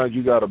 Sometimes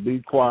you got to be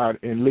quiet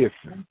and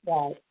listen.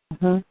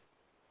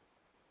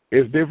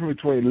 It's different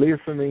between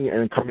listening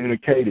and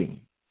communicating.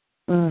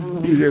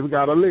 You just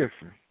got to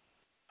listen.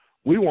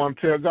 We want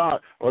to tell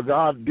God, well,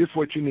 God, this is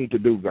what you need to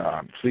do,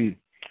 God. See,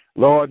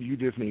 Lord, you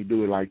just need to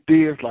do it like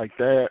this, like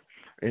that,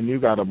 and you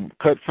got to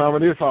cut some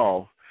of this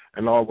off.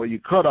 And, Lord, when you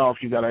cut off,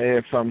 you got to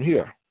add something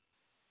here.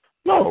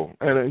 No.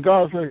 And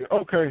God's saying,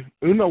 okay,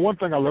 you know one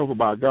thing I love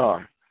about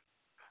God?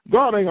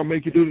 God ain't going to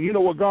make you do it. You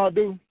know what God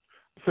do?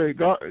 Say,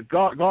 God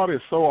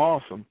is so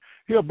awesome.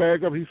 He'll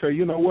back up. He say,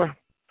 you know what?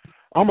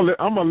 I'm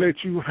gonna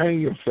let you hang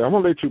yourself. I'm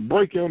going to let you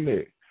break your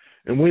neck.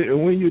 And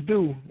when you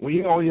do, when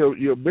you're on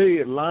your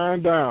bed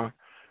lying down,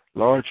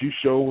 Lord, you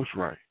show what's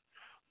right.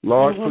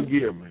 Lord,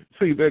 forgive me.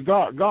 See, that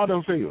God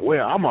don't say,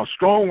 well, I'm a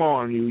strong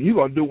arm you. You're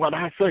going to do what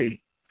I say.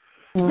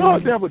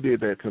 God never did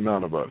that to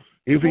none of us.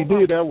 If he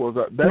did, that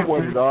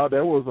wasn't God.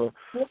 That was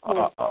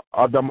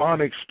a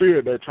demonic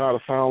spirit that tried to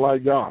sound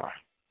like God.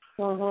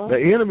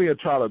 The enemy will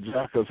try to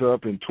jack us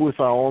up and twist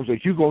our arms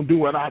like, you're going to do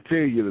what I tell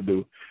you to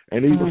do.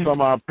 And even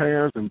some of our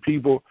parents and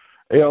people,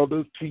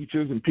 elders,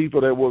 teachers, and people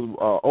that was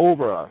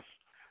over us.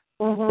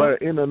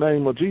 But in the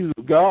name of Jesus,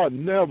 God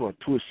never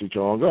twisted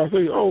your arm. God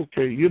say,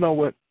 okay, you know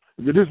what?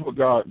 This is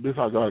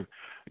how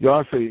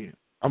God say,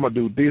 I'm going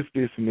to do this,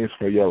 this, and this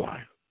for your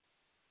life.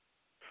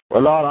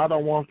 Well, Lord, I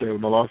don't want that.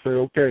 And the Lord say,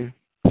 okay,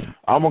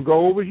 I'm going to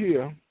go over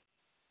here,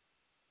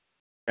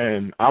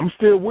 and I'm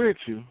still with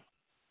you,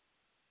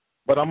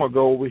 but I'm going to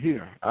go over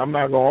here. I'm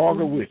not going to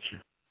argue with you.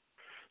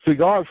 See,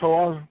 God,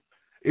 so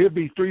it'll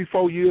be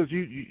 3-4 years,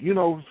 you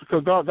know,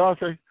 because God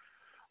say,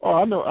 oh,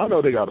 I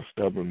know they got a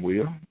stubborn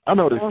will. I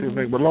know they still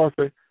make, but Lord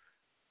say,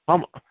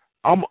 I'm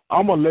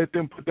gonna let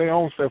them put their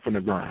own stuff in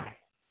the ground.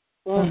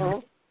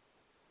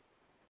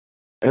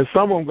 And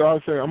some of them,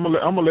 God say, I'm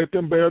gonna let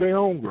them bear their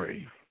own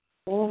grave.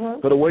 So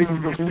the wages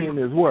of sin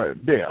is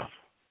what? Death.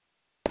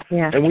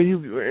 Yeah. And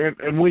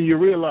when you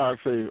realize,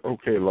 say,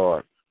 okay,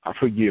 Lord,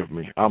 forgive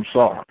me. I'm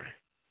sorry.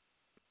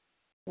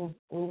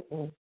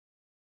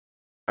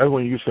 That's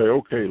when you say,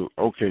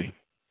 okay.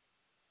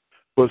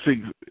 But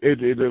see,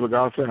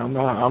 God said, I'm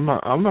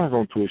not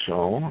gonna twist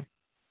your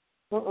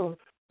arm.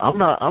 I'm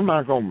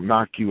not gonna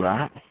knock you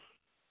out.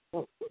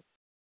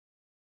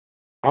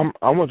 I'm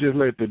gonna just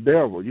let the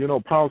devil. You know,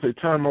 Paul said,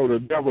 turn over the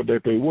devil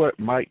that they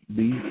might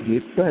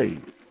get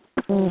saved.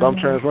 Some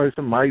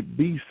translation might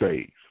be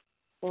saved.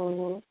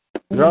 God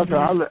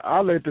said,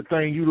 I let the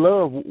thing you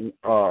love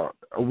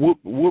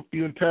whoop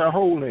you and tear a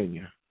hole in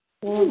you.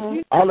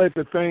 I let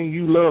the thing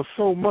you love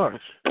so much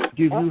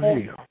give you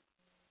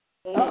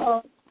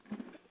hell.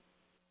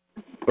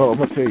 Oh, I'm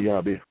gonna tell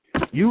y'all this.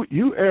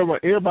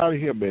 Everybody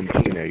here been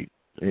teenage,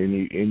 and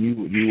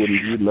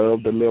you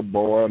love the little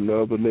boy,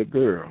 love the little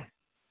girl,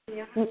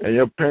 and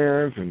your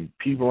parents and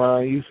people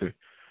around you say,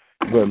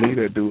 "Well, leave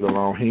that dude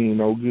alone. He ain't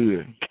no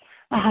good."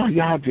 Oh,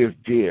 y'all just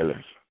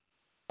jealous.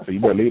 So you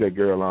better leave that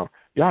girl alone.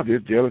 Y'all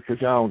just jealous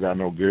because y'all don't got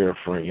no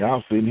girlfriend.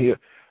 Y'all sitting here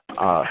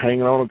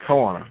hanging on the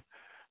corner.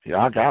 Yeah,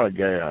 I got a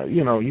gal.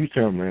 You know, you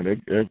tell me,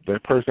 man,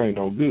 that person ain't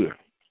no good.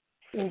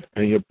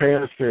 And your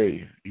parents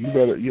say, you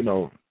better, you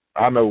know,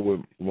 I know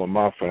with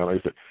my family,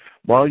 they say,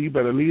 boy, you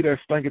better leave that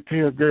stinky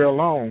tail girl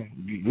alone.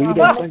 Leave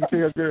that stinky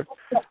tail girl.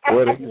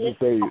 Well, they used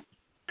to say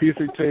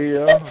pissy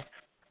tail,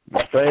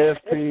 fast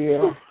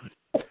tail,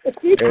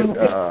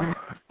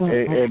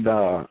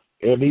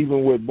 and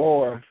even with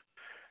boys,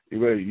 you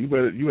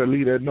better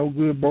leave that no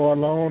good boy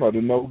alone or the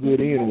no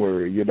good N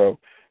word, you know.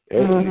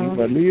 You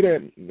better leave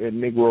that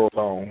Negro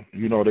alone.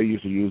 You know, they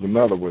used to use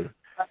another word.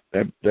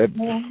 That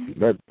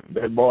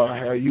boy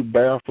had you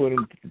barefoot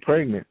and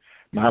pregnant,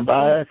 not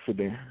by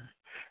accident,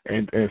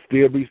 and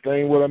still be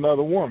staying with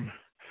another woman.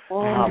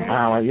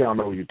 Y'all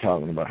know what you're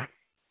talking about.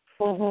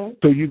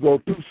 So you go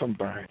through some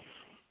things.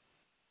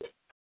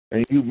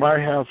 And you might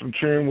have some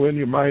children with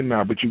you, might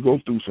not, but you go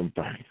through some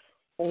things.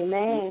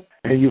 Amen.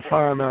 And you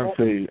find out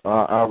and say,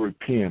 I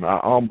repent, I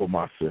humble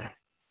myself.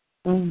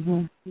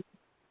 And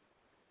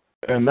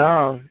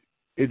now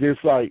it's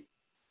just like,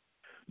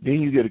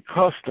 then you get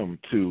accustomed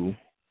to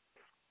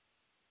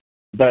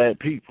bad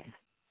people.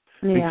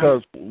 Yeah.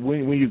 Because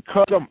when you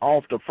cut them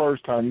off the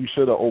first time, you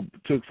should have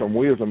took some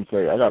wisdom and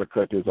say, I got to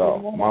cut this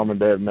off. Mom and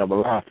Dad never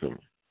lied to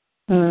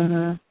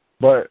me.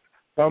 But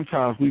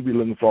sometimes we be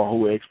looking for a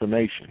whole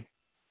explanation.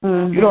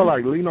 You know,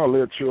 like,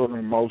 little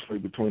children, mostly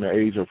between the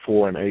age of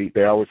 4 and 8,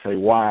 they always say,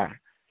 why?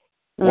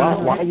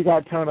 Why you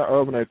got to turn the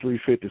oven at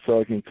 350 so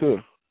it can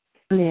cook?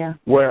 Yeah.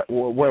 Well,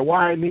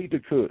 why I need to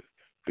cook?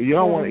 You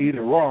don't want to eat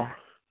it raw.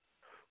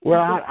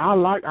 Well, I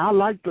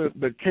like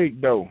the cake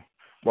dough.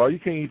 Well, you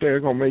can't eat that;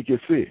 it's gonna make you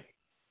sick.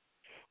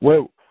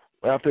 Well,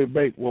 after it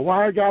baked, well,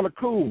 why it gotta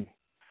cool?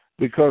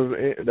 Because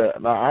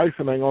the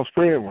icing ain't gonna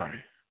spread right.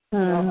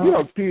 Mm-hmm. You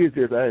know, kids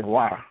just ask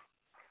why.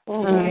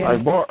 Mm-hmm.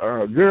 Like, boy,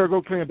 girl,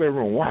 go clean up that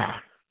room. Why?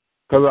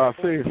 Because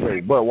I say,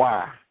 but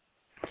why?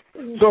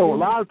 So a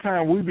lot of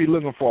times we be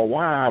looking for a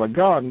why out of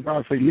God, and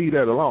God say, leave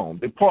that alone.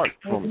 Depart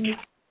from them.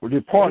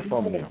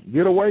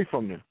 Get away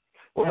from them.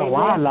 Well,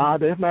 why,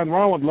 Lord? There's nothing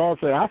wrong with Lord.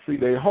 Say, I see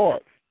their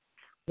heart.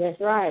 That's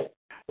right.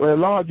 Well,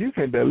 Lord, you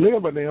can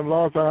deliver them.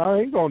 Lord said, I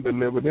ain't going to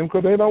deliver them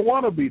because they don't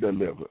want to be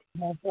delivered.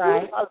 That's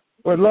right.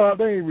 But, Lord,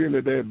 they ain't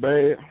really that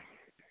bad.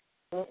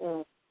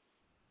 Mm-mm.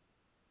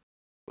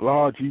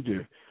 Lord, you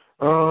just,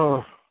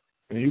 and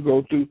you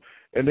go through,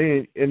 and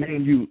then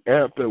you,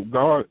 after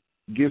God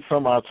gets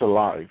some out your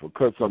life or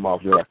cut some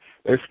off your life,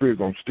 that spirit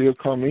going to still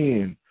come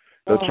in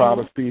to try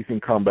to see if it can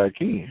come back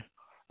in.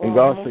 And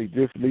God say,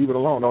 just leave it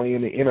alone. Don't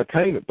even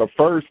entertain it the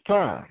first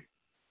time.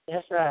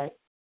 That's right.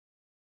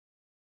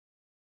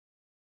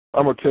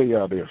 I'm going to tell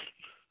y'all this.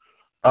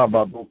 I'm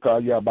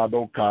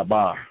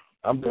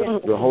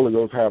just, the Holy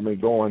Ghost have me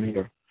going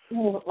here.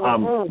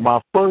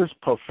 My first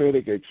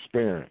prophetic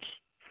experience,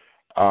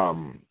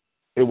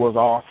 it was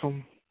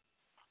awesome,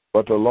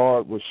 but the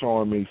Lord was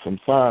showing me some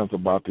signs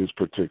about this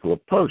particular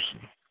person.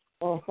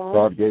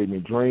 God gave me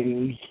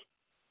dreams.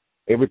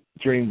 Every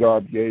dream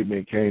God gave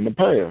me came to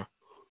pass.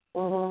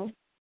 I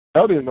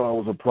didn't know I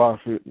was a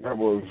prophet. That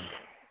was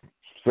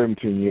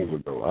 17 years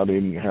ago. I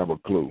didn't have a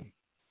clue.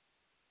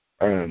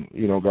 And,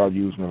 you know, God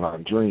used me a lot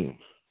of dreams.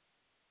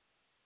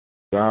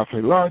 God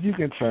said, Lord, you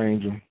can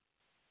change them.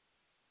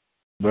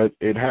 But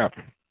it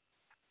happened.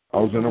 I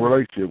was in a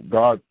relationship.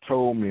 God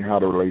told me how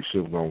the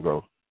relationship was going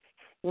to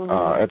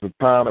go. At the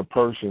time, the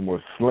person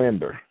was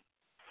slender.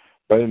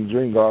 But in the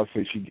dream, God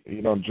said,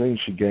 in the dream,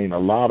 she gained a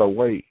lot of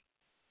weight.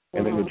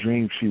 And in the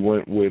dream, she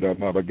went with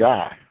another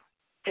guy.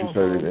 She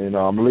said,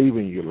 I'm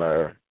leaving you,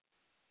 Larry.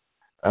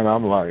 And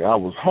I'm like, I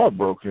was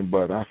heartbroken,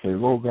 but I said,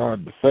 oh,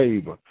 God,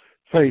 save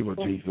her,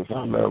 Jesus.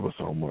 I love her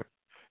so much.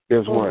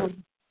 Guess what?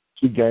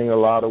 She gained a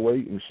lot of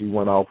weight, and she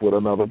went off with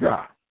another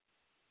guy.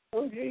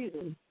 Oh,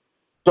 Jesus.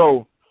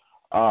 So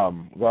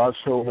God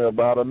showed me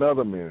about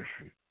another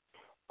ministry.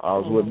 I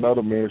was with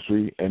another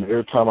ministry, and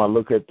every time I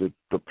look at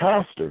the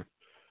pastor,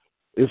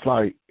 it's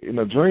like in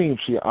a dream,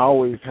 she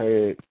always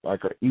had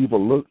like an evil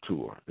look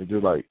to her. It's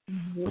just like,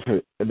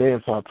 and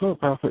then so I told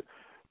her, I said,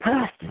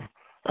 Pastor,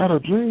 I had a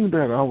dream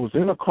that I was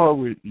in a car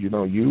with,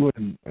 you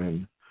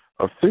and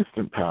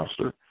assistant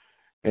pastor,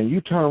 and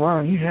you turn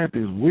around, you had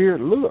this weird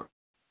look.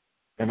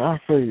 And I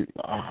say,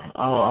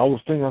 I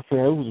was thinking, it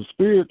was a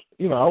spirit,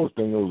 I was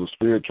thinking it was a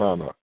spirit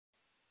trying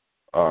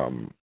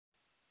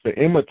to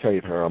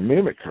imitate her or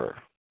mimic her.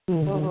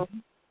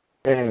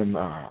 And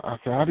I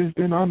said, I just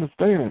didn't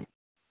understand.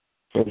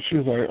 So she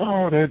was like,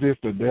 oh, that's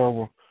just the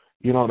devil.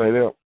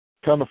 They'll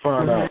kind of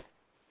find out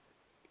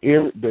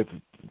that the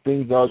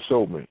thing God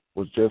showed me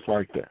was just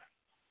like that.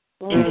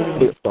 She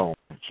flipped on,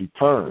 she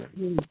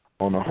turned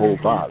on her whole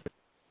body.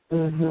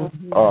 And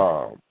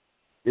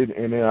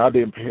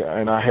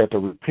then I had to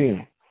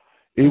repent.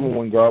 Even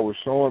when God was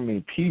showing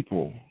me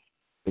people,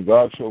 and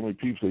God showed me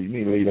people, so you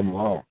need to leave them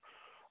alone.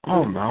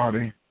 Oh,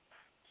 naughty.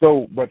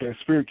 So, but that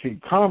spirit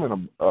keep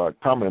coming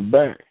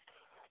back.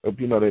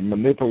 That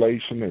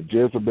manipulation, that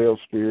Jezebel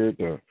spirit,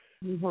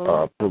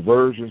 the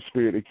perversion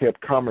spirit, it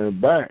kept coming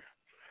back.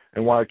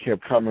 And why it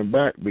kept coming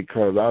back?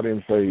 Because I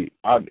didn't say,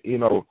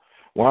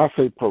 when I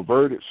say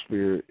perverted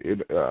spirit,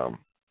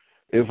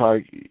 it's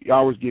like you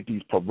always get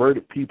these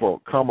perverted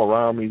people come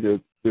around me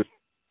just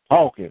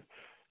talking.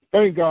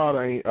 Thank God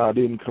I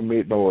didn't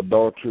commit no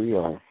adultery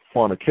or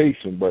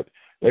fornication, but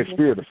that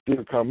spirit will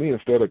still come in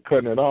instead of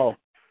cutting it off.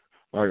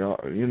 Like,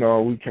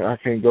 I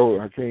can't go,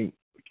 I can't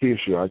kiss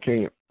you, I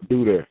can't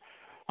do that.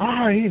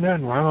 Ain't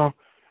nothing wrong.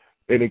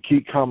 And it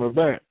keep coming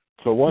back.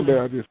 So one day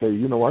I just say,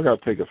 I got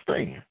to take a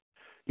stand.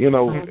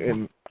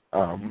 And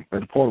at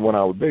the point when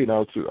I was dating, I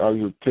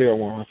would tell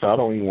one, I said, I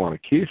don't even want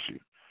to kiss you.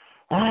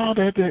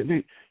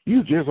 That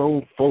you just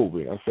old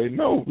phobia. I say,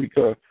 no,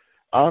 because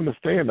I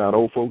understand that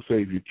old folks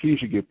say if you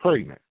kiss, you get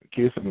pregnant.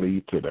 Kiss and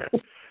lead to that.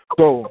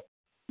 So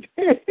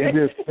it's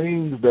just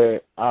things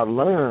that I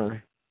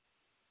learned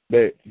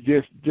that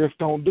just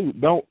don't do.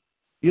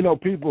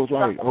 People's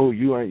like, oh,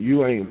 you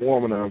ain't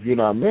woman enough, you're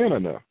not man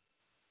enough.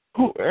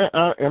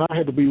 And I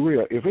had to be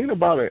real. If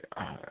anybody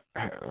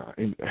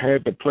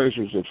had the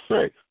pleasures of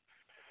sex,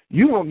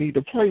 you don't need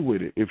to play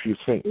with it if you're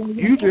single.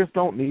 You just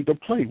don't need to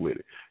play with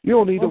it. You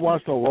don't need to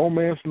watch no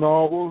romance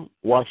novels,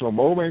 watch no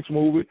romance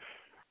movie,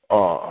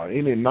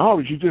 any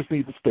knowledge. You just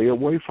need to stay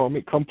away from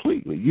it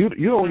completely. You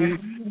don't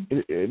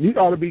need. You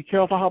got to be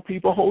careful how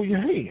people hold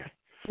your hand.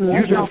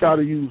 You just got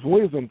to use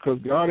wisdom because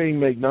God ain't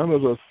make none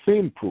of us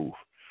sin proof.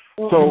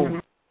 So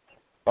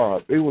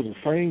it was the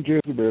same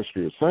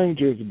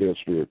Jezebel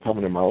spirit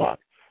coming in my life.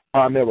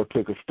 I never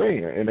took a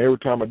stand, and every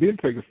time I did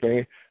take a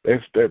stand,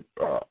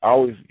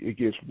 always it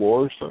gets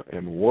worse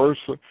and worse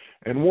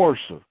and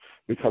worse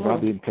because I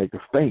didn't take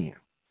a stand.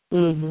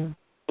 So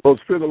the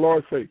Spirit of the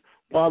Lord say,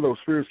 why those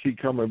spirits keep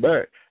coming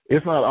back?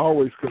 It's not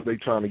always because they're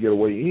trying to get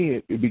away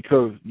in. It's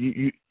because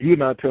you're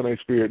not telling that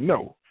spirit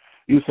no.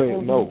 You're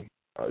saying no.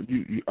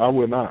 I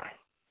will not.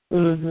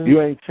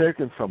 You ain't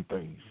checking some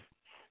things.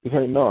 It's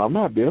like, no, I'm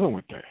not dealing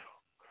with that.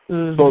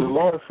 Mm-hmm. So the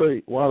Lord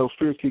say, why those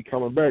spirits keep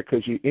coming back?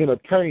 Because you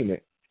entertain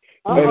it.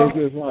 And it's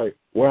just like,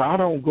 well, I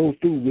don't go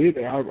through with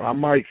it. I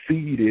might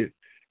feed it,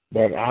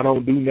 but I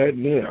don't do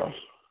nothing else.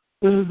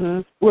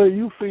 Mm-hmm. Well,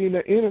 you feed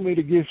the enemy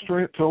to get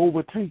strength to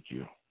overtake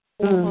you.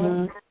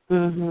 Mm-hmm.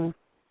 Mm-hmm.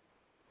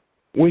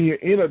 When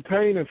you're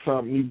entertaining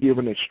something, you're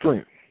giving it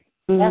strength.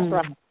 That's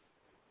right.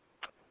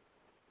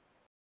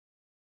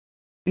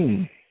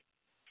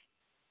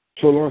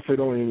 So Lord said,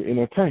 don't even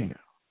entertain it,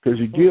 because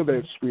you give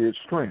that spirit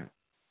strength.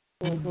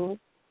 Mm-hmm.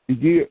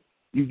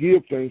 You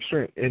give things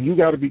strength, and you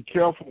got to be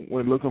careful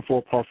when looking for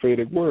a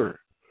prophetic word.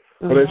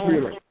 But that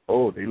spirit, like,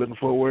 oh, they looking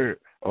for a word.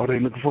 Oh, they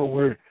looking for a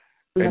word.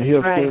 And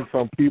he'll send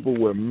some people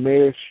will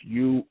mess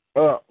you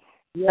up.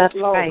 That's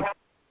right.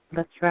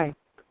 That's right.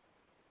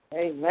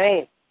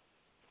 Amen.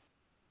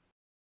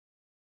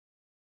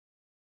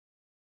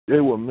 They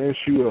will mess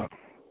you up.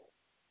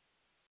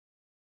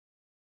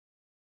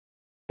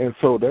 And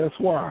so that's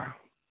why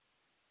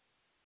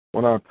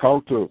when I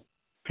talk to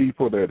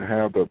people that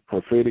have the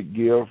prophetic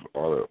gift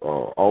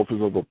or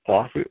office of a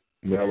prophet,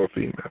 male or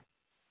female,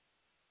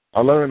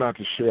 I learn not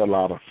to share a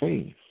lot of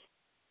things.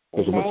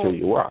 Because I'm going to tell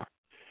you why.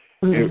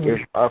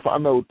 Mm-hmm. If I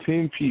know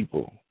 10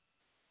 people,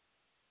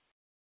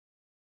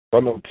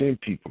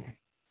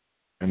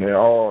 and they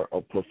all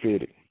are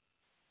prophetic,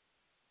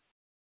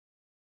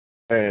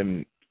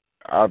 and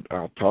I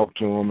talk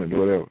to them and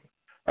whatever,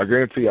 I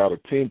guarantee out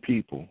of 10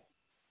 people,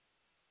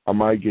 I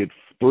might get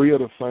 3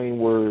 of the same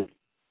word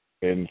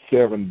and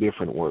 7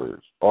 different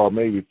words, or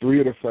maybe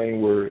 3 of the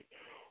same word,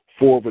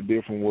 4 of a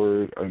different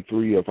word, and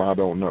 3 if I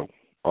don't know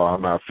or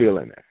I'm not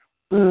feeling that.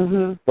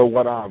 Mm-hmm. So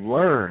what I've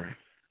learned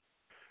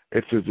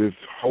is to just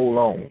hold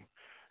on.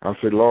 I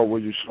said, Lord,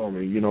 what you show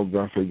me? You know,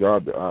 I said,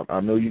 God,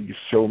 I know you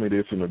show me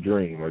this in a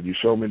dream, or you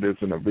show me this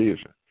in a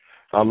vision.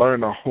 I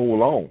learned to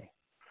hold on.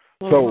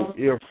 So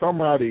if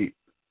somebody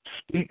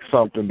speaks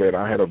something that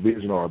I had a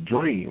vision or a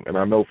dream, and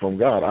I know from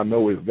God, I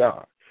know it's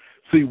God.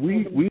 See,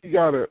 we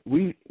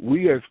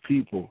as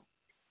people,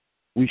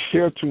 we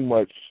share too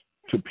much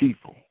to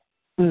people.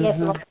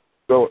 Mm-hmm.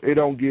 So it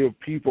don't give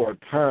people a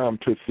time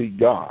to see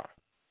God.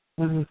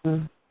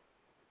 Mm-hmm.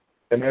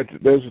 And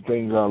those are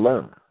things I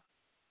learned.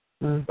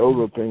 Mm-hmm. Those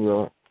are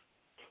things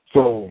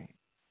so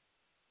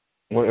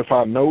if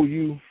I know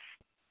you,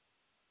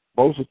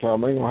 most of the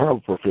time I ain't going to have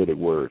a prophetic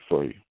word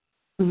for you.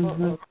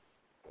 Mm-hmm.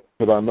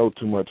 Because I know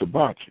too much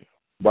about you.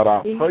 But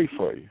I pray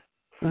for you.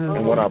 Mm-hmm.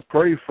 And when I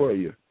pray for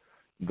you,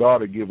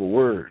 God will give a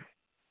word.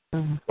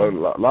 Mm-hmm. But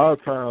a lot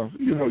of times,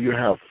 you know, you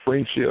have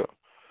friendship.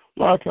 A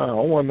lot of times, I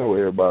want to know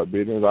everybody's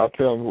business. I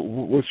tell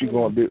them, what you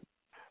going to do?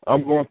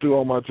 I'm going through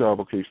on my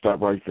job. Okay,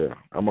 stop right there.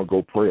 I'm going to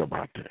go pray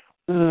about that.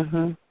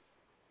 Mm-hmm.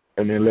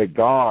 And then let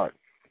the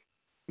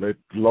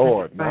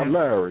Lord, not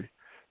Larry,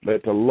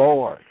 let the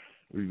Lord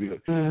reveal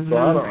it. Mm-hmm. So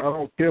I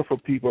don't care for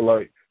people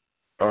like,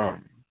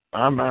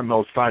 I'm not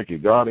no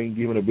psychic. God ain't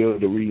giving the ability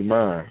to read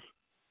minds.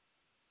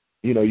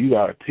 You know, you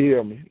got to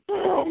tell me. I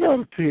don't got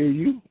to tell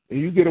you.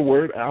 And you get a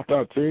word after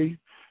I tell you.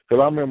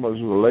 Because I remember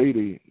there was a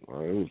lady, it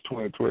was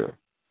 2012.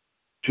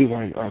 She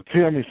was like,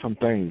 tell me some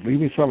things. Leave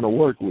me something to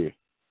work with.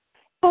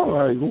 I'm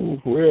like,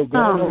 well,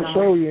 God don't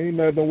show you, ain't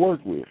nothing to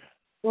work with.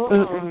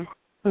 Mm-mm.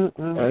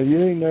 Mm-mm.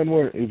 You ain't nothing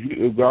work.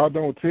 If God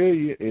don't tell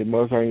you, it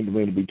must ain't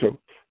meant to be told.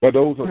 But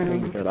those are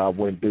things that I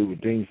went through,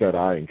 things that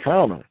I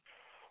encountered.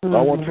 So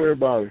I want to tell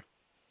everybody,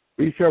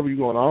 be careful. You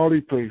going to all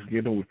these places,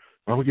 I'm going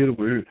to get a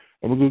word.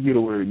 I'm going to go get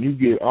a word. And you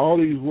get all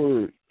these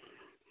words.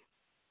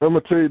 I'm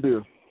going to tell you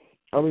this.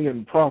 I've been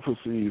getting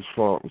prophecies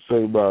from,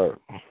 say,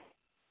 about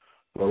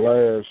the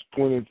last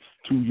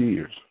 22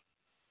 years.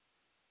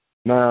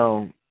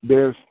 Now,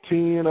 there's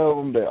 10 of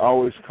them that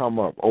always come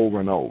up over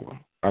and over.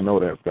 I know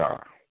that's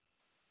God.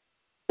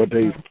 But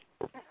they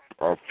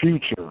are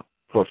future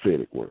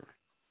prophetic words.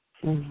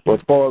 Mm-hmm. But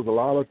as far as a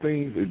lot of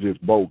things, it's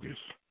just bogus.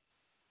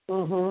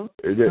 Mm-hmm.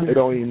 It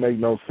don't even make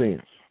no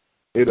sense.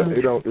 It's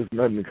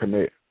nothing to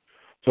connect.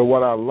 So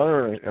what I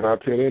learned, and I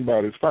tell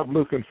anybody, stop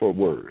looking for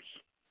words.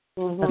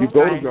 Mm-hmm. You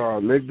go to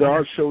God, let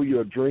God show you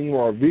a dream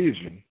or a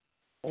vision.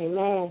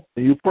 Amen.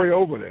 And you pray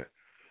over that.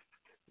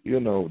 You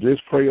know,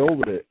 just pray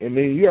over that. And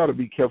then you got to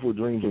be careful with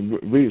dreams and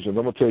visions.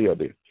 I'm going to tell you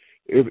this.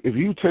 If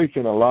you're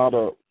taking a lot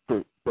of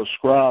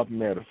prescribed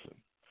medicine,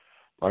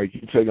 like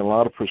you're taking a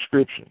lot of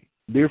prescription,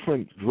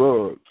 different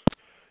drugs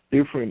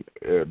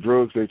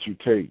that you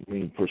take, I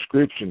mean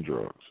prescription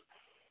drugs,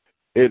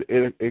 it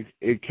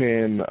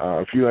can,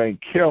 if you ain't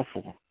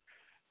careful,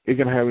 it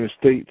can have in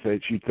states that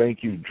you think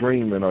you're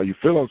dreaming or you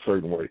feel a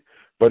certain way,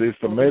 but it's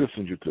the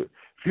medicine you took.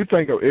 If you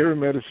think of every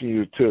medicine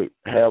you took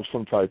have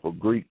some type of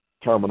Greek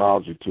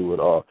terminology to it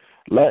or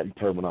Latin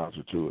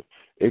terminology to it,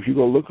 if you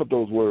go look up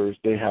those words,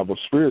 they have a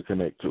spirit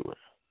connect to it.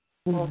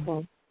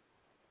 Mm-hmm.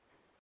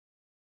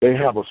 They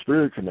have a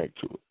spirit connect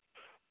to it.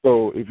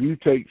 So if you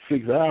take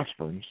 6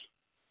 aspirins,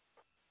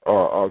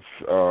 I'm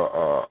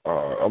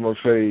going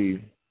to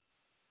say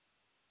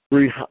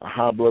 3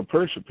 high blood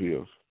pressure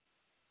pills,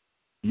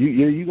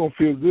 you're going to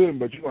feel good,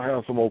 but you're going to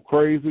have some old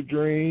crazy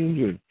dreams,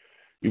 and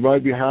you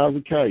might be high as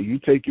a kite. You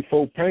take your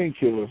 4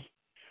 painkillers,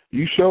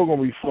 you sure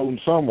gonna be floating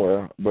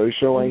somewhere, but it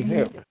sure ain't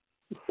heaven.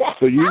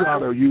 So you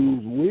gotta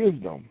use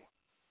wisdom.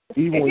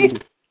 Even when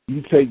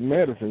you take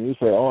medicine, you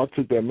say, "Oh, I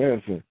took that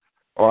medicine,"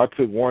 or "I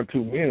took one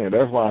too many."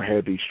 That's why I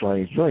had these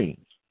strange dreams.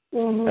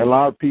 And a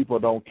lot of people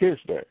don't catch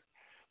that.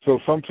 So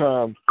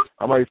sometimes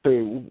I might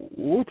say,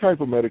 "What type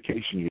of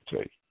medication you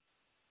take?"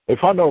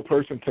 If I know a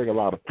person take a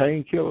lot of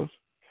painkillers,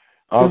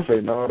 I'll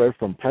say, "No, that's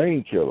some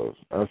painkillers."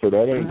 I said,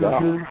 "That ain't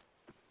God."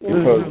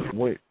 Because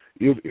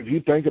if you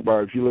think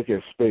about it, if you look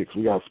at Specs,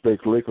 we got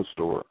Specs Liquor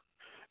Store.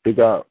 They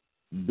got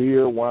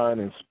beer, wine,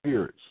 and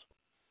spirits.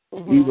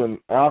 Even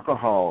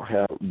alcohol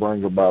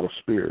brings about a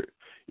spirit.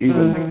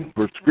 Even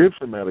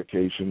prescription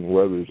medication,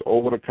 whether it's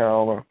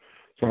over-the-counter,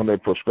 something they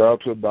prescribe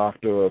to a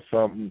doctor, or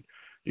something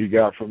you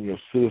got from your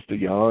sister,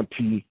 your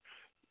auntie,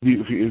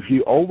 if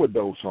you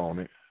overdose on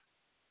it,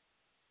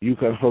 you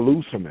can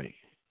hallucinate.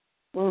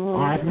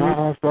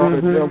 I saw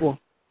the devil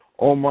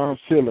on my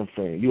ceiling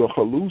fan. You'll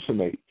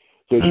hallucinate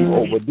because you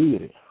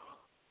overdid it.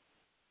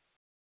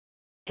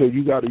 So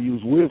you got to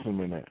use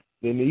wisdom in that.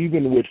 And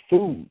even with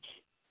foods,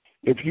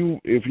 if you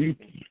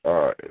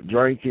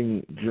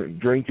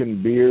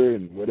drinking beer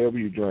and whatever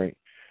you drink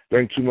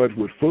too much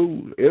with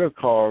food, it'll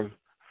cause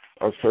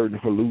a certain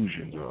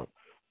hallusion.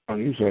 And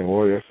you say,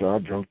 "Well, yes, I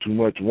drank too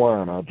much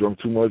wine. I drank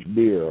too much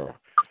beer."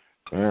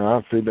 And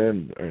I sit there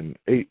and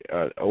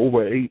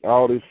overate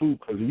all this food,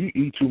 because if you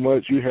eat too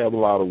much, you have a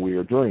lot of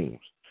weird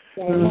dreams.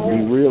 Be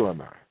real or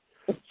not.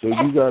 So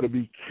you got to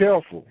be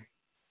careful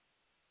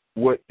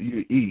what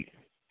you eat.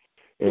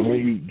 And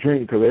when you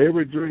drink, because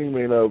every dream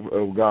ain't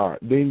of God.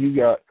 Then you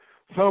got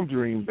some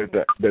dreams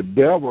that the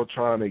devil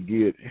trying to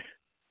get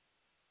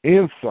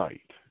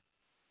insight.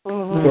 So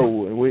I'm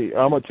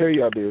going to tell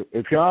y'all this.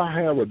 If y'all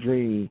have a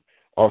dream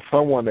of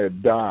someone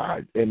that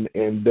died and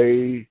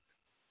they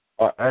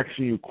are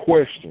asking you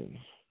questions,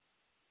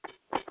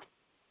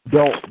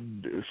 don't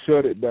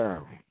shut it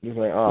down. You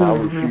say, I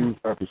refuse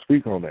not to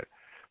speak on that.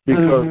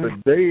 Because the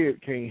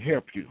dead can't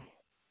help you.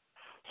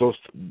 So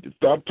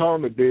stop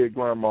talking to dead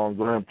grandma and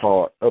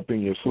grandpa up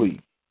in your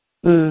sleep.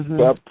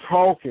 Stop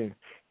talking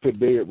to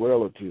dead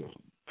relatives,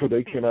 because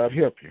they cannot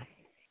help you.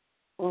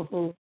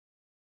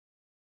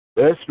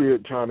 That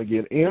spirit trying to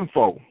get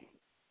info.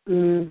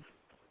 Because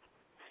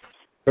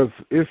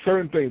it's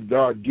certain things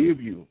God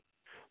give you.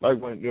 Like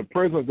when the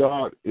presence of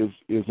God is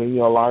in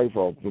your life,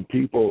 or when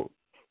people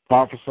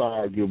prophesy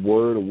or give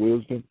word of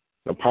wisdom,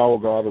 the power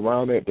of God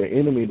around that, the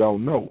enemy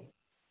don't know.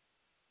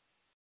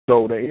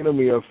 So the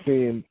enemy are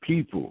seeing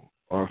people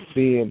or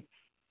seeing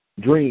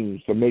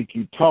dreams to make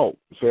you talk.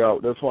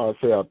 That's why I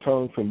say our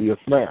tongue can be a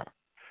snare.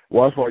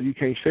 Well, that's why you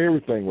can't share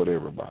everything with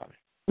everybody.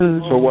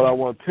 So what I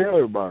want to tell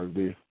everybody is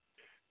this: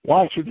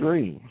 watch your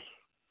dreams.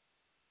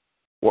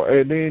 Well,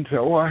 and then say,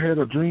 "Oh, I had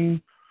a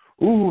dream.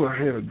 Ooh, I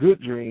had a good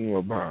dream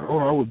about,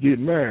 I was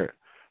getting married."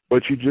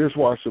 But you just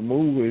watched a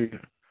movie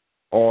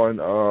on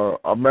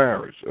a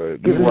marriage.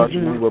 You watch a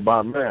movie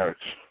about marriage.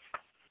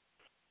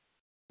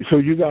 So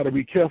you got to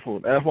be careful.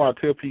 That's why I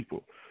tell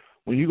people,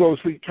 when you go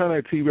to sleep, turn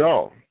that TV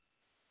off.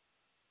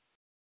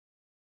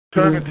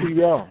 Turn the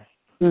TV off.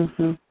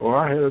 Or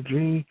I had a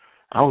dream.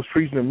 I was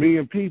preaching to 1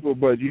 million people,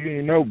 but you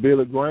didn't know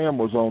Billy Graham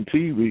was on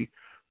TV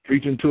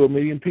preaching to 1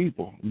 million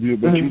people.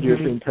 But you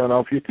just didn't turn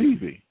off your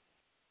TV.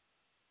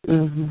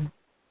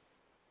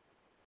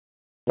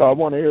 So I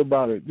want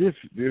everybody, just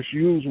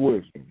use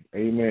wisdom.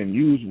 Amen.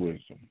 Use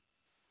wisdom.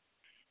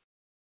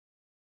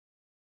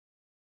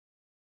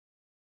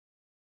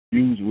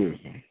 Use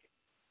wisdom.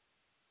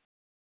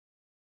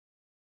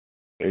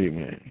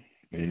 Amen.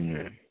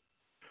 Amen.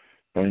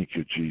 Thank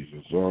you,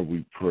 Jesus. Lord,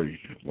 we praise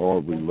you.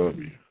 Lord, we love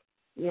you.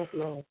 Yes,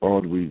 Lord.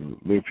 Lord, we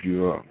lift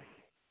you up.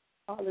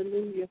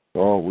 Hallelujah.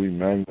 Lord, we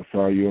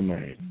magnify your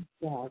name.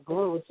 God,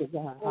 glory to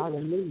God.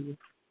 Hallelujah.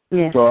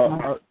 Yes.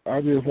 So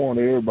I just want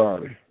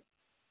everybody,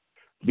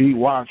 be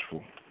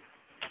watchful.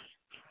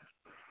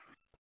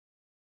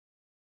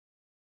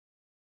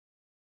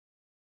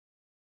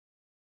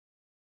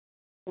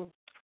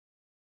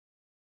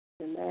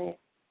 Amen.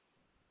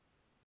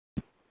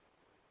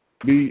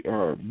 Be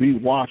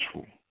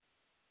watchful.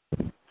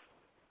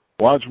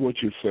 Watch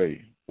what you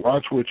say.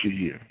 Watch what you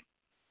hear.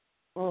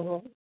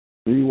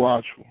 Be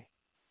watchful.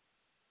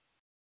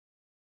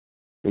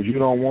 Because you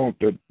don't want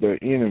the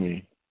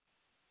enemy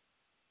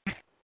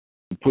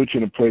to put you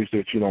in a place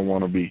that you don't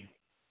want to be.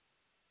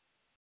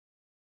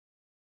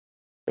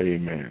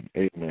 Amen.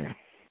 Amen.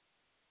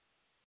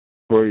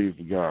 Praise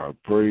God.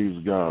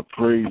 Praise God.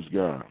 Praise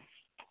God.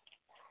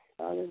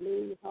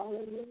 Hallelujah.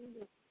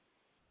 Hallelujah.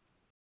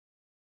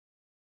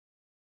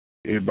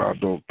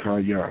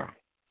 Ibadokaya.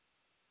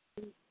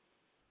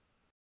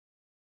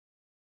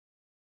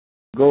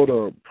 Go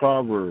to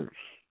Proverbs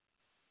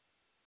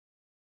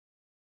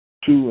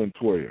 2 and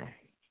 12.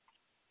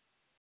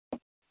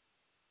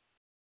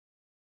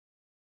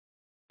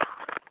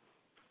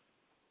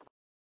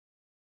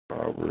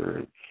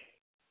 Proverbs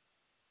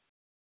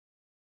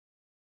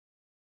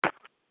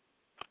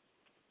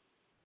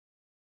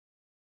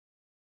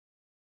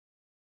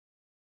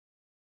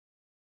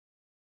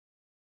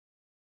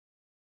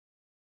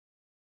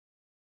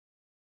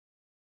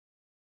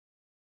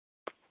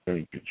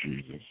Thank you,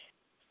 Jesus.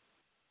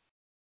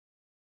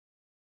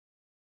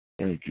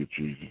 Thank you,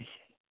 Jesus.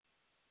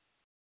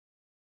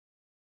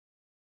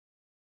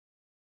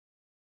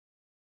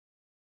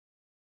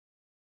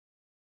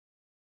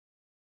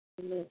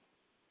 Amen.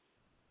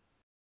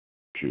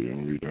 Okay,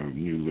 I'm read out of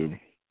New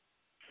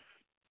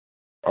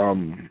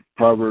Living.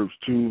 Proverbs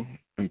 2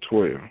 and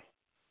 12.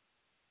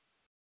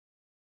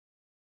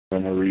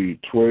 I'm going to read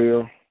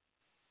 12.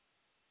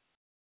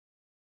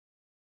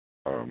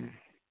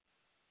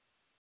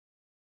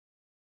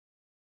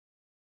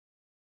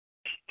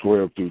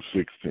 12 through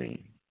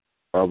 16.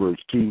 Proverbs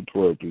 2,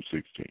 12 through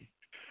 16.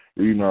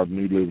 Reading out the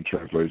New Living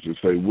Translation,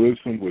 say,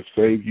 wisdom will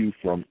save you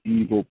from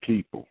evil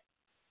people,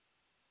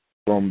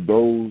 from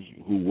those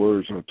whose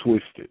words are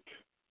twisted.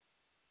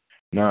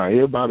 Now,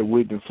 everybody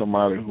witness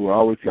somebody who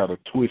always got a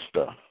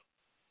twister.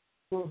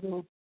 Mm-hmm.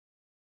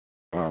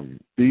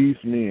 These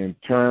men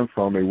turn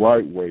from a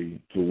right way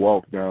to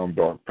walk down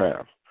dark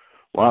paths.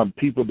 Why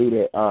people do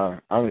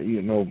that?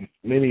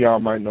 Many of y'all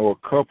might know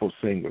a couple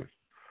singers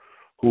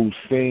who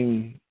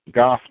sing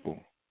gospel,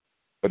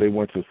 but they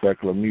went to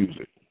secular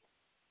music.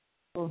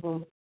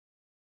 Mm-hmm.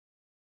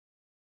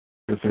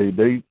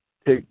 They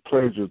take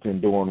pleasures in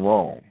doing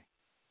wrong,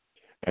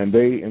 and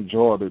they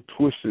enjoy the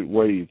twisted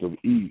ways of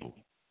evil.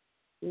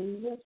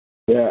 Mm-hmm.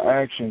 Their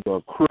actions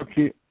are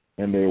crooked,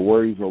 and their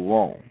ways are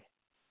wrong.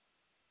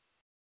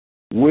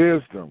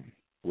 Wisdom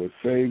will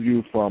save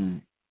you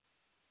from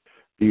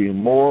the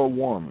immoral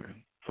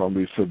woman, from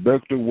the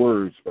seductive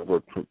words of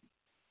a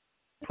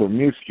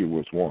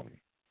promiscuous woman.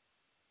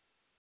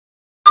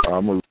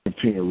 I'm going to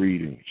continue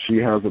reading. She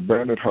has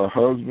abandoned her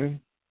husband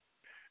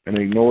and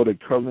ignored the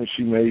covenant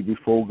she made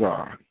before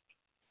God.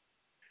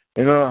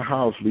 And her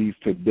house leads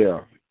to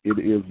death. It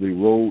is the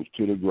road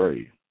to the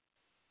grave.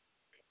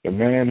 The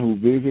man who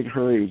visits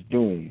her is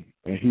doomed,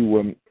 and he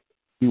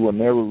will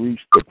never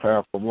reach the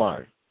path of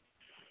life.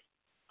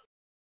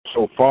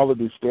 So follow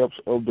the steps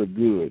of the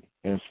good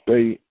and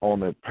stay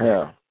on the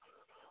path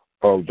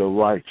of the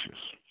righteous.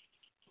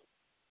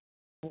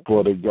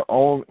 For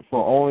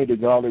only the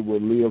godly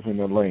will live in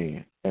the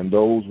land, and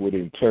those with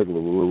integrity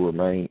will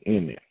remain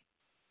in it.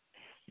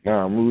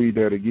 Now, I'm going to read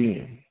that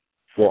again.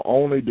 For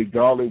only the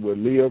godly will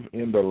live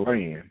in the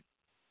land,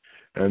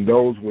 and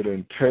those with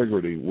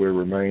integrity will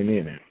remain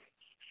in it.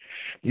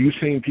 You've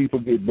seen people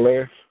get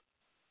blessed,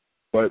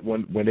 but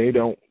when they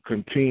don't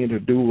continue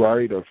to do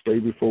right or stay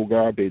before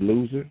God, they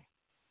lose it.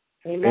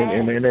 Amen.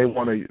 And then they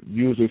want to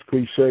use this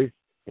cliche,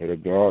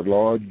 that God,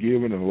 Lord,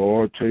 give it and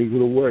Lord, take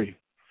it away.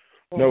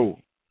 Mm-hmm. No,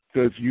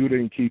 because you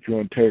didn't keep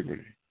your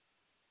integrity.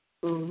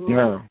 Mm-hmm.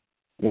 Now,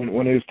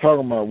 when it's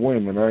talking about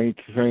women, I ain't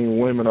saying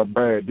women are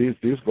bad.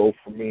 This goes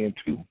for men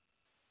too.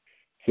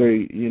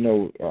 Say,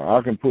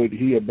 I can put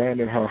he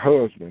abandoned her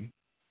husband.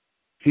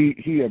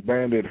 He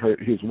abandoned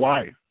his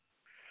wife,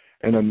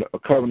 and a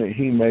covenant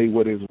he made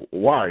with his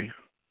wife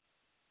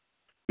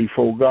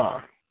before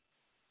God.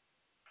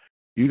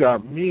 You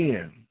got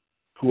men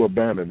who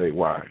abandon their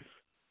wives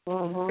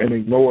and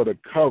ignore the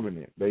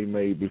covenant they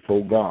made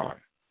before God.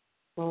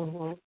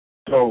 Mm-hmm.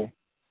 So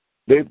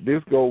this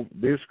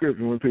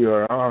scripture when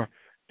people are,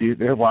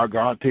 that's why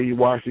God tell you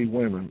watch these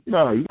women.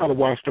 No, you got to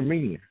watch the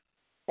men.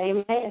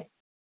 Amen.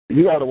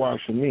 You got to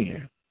watch the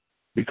men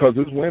because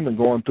there's women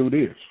going through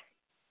this.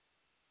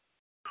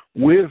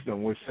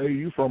 Wisdom will save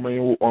you from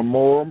a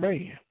immoral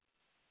man.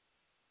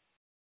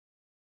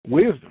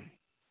 Wisdom.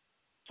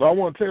 So I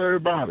want to tell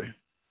everybody,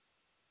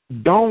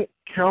 don't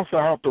cancel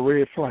out the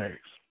red flags.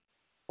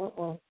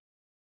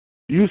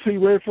 You see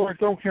red flags,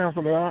 don't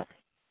cancel it out.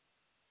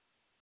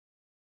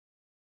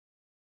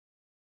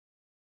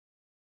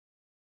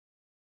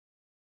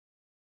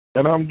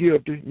 And I'm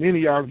guilty. Many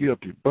of y'all are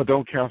guilty, but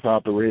don't cancel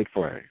out the red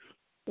flags.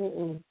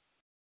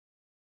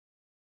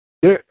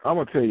 Yeah, I'm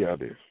going to tell y'all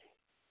this.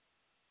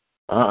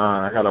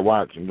 I got to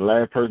watch. And the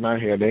last person I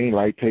had, they ain't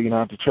like taking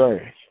out the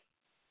trash.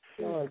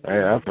 Hey,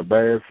 that's a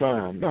bad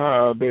sign.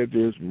 Nah, they're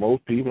just,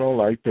 most people don't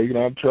like taking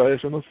out the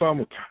trash in the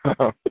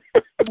summertime.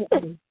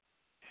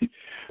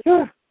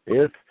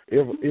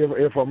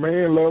 If a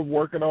man loves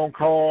working on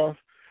cars,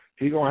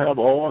 he going to have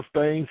oil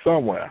stains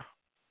somewhere.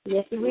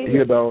 Yes, he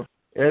will.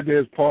 That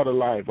is part of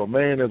life. A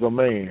man is a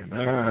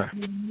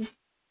man.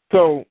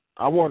 So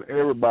I want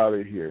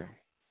everybody here,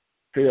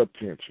 pay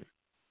attention.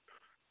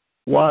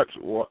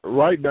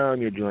 Write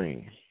down your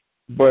dreams.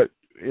 But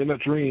in a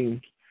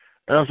dream,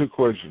 answer the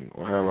question.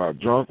 Have I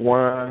drunk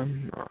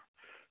wine?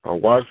 Or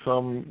watch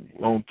something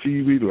on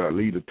TV? Do I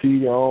leave the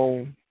TV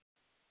on?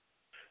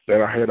 That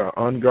I had an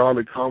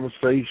ungodly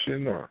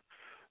conversation? Or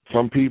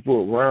some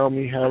people around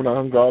me having an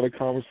ungodly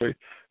conversation?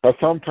 Or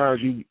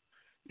sometimes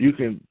you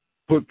can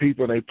put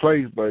people in their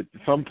place, but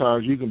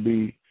sometimes you can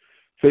be,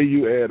 say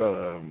you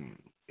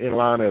in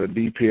line at a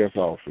DPS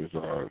office,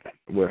 or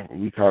well,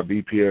 we call it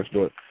DPS,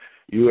 but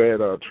you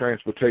at a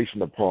transportation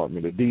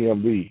department, a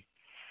DMV,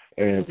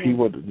 and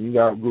people, you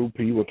got a group of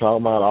people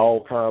talking about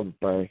all kinds of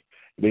things.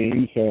 Then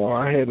you say,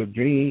 I had a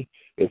dream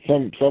that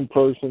some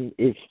person,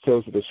 it's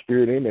because of the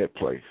spirit in that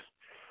place.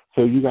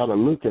 So you got to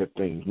look at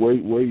things, where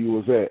you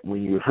was at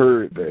when you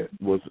heard that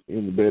was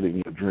embedded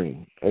in your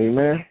dream.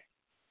 Amen?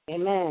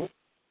 Amen.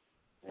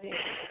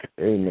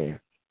 Amen.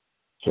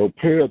 So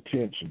pay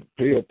attention.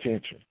 Pay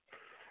attention.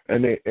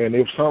 And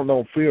if something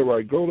don't feel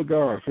right, go to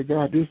God. Say,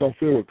 God, this don't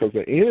feel right, because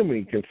the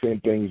enemy can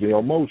send things in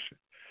your motion.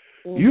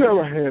 Mm-hmm. You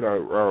ever had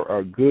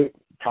a good,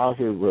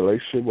 positive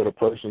relationship with a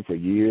person for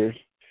years,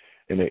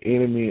 and the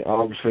enemy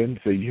all of a sudden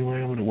say, you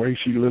remember the way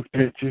she looked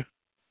at you?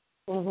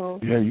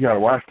 Mm-hmm. Yeah, you got to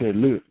watch that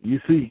look.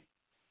 You see?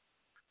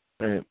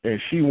 And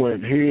she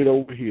went head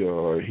over heels,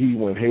 or he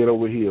went head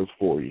over heels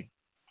for you.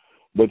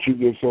 But you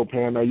get so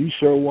paranoid, you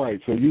show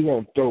white, so you're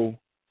going to throw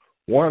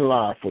one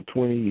lie for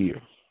 20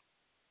 years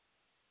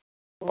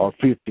or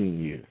 15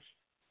 years.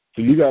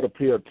 So you got to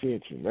pay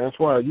attention. That's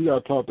why you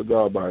got to talk to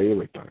God about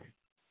everything.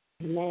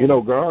 Amen. You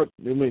know, God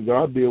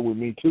deal with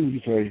me too.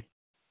 You say,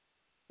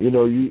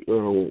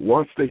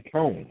 watch their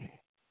tone.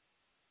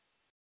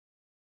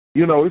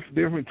 You know, it's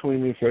different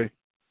between me and say,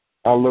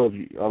 I love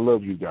you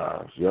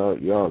guys.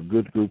 Y'all a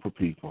good group of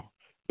people.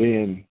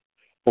 And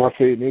or I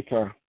say this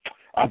time,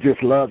 I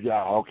just love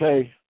y'all,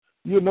 okay?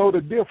 You know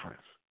the difference.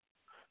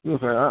 You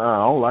say, I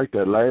don't like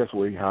that last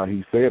way how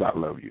he said I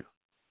love you.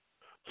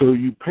 So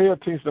you pay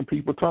attention to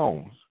people's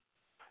tones.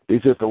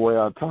 It's just the way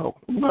I talk.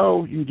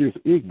 No, you just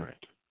ignorant.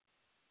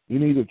 You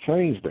need to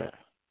change that.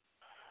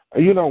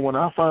 And when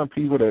I find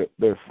people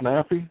they're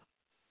snappy,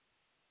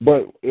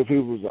 but if it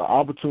was an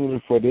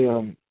opportunity for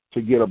them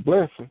to get a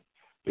blessing,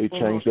 they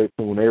change their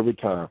tune every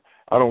time.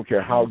 I don't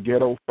care how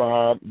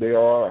ghetto-fied they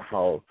are,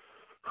 how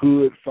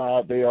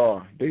hood-fied they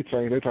are. They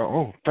change their tone.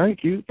 Oh,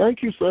 thank you,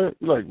 sir.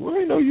 You're like, well,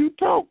 I know you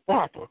talk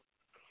proper.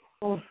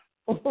 So,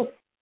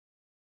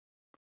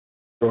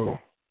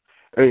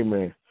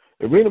 amen.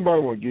 If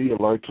anybody want to give your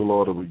life to the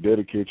Lord or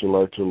rededicate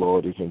your life to the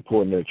Lord, it's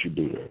important that you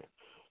do that.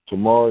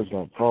 Tomorrow is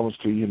not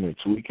promised to you.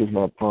 Next week is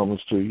not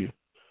promised to you.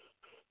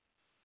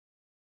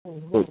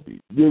 Mm-hmm. But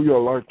give your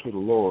life to the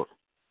Lord.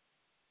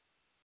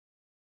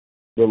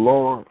 The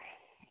Lord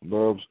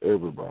loves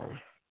everybody.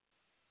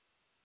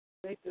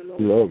 He loves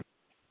you.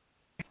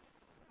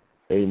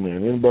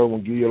 Amen. Anybody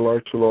want to give your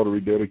life to the Lord or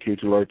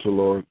rededicate your life to the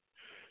Lord?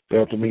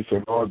 After me,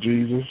 say, Lord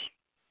Jesus.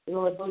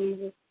 Lord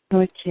Jesus.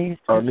 Lord Jesus.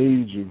 I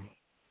need you.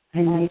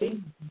 I need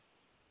you.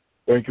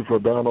 Thank you for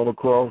dying on the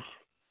cross.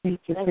 Thank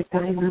you for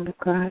dying on the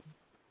cross.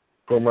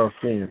 For my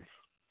sins.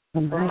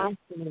 For my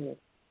sins.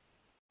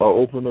 I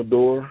open the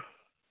door.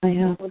 I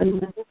open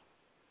the door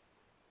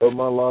of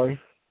my life.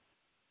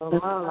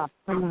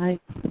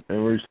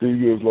 And receive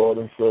you as Lord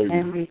and Savior.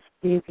 And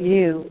receive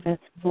you as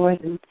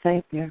Lord and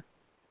Savior.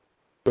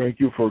 Thank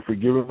you for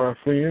forgiving my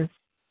sins.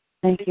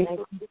 Thank you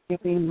for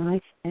forgiving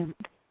my sins.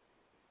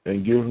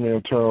 And giving me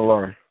eternal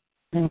life.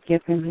 And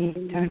giving me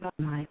eternal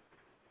life.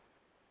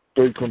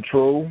 Take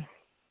control.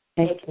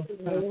 Take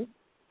control.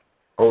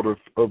 Of the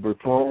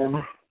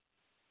throne.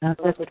 Of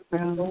the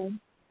throne.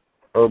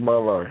 Of my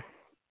life.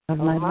 Of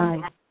my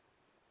life.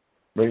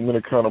 Make me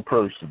the kind of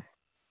person.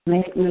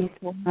 Make me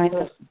the kind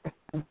of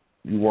person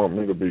you want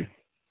me to be.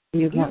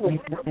 You want me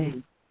to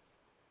be.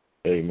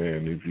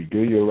 Amen. If you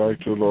give your life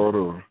to the Lord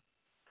or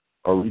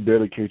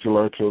rededicate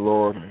your life to the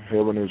Lord,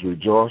 heaven is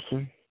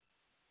rejoicing.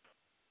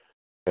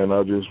 And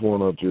I just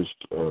want to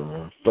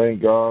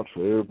thank God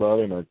for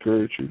everybody, and I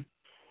encourage you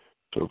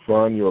to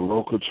find your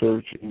local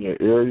church in your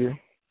area.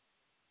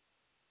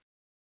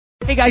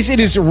 Hey guys, it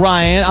is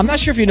Ryan. I'm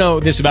not sure if you know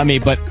this about me,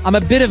 but I'm a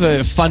bit of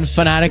a fun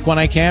fanatic when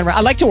I can. I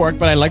like to work,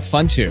 but I like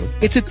fun too.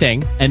 It's a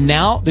thing. And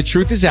now the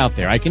truth is out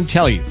there. I can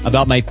tell you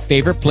about my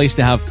favorite place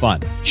to have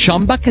fun.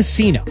 Chumba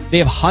Casino. They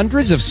have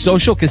hundreds of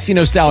social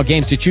casino style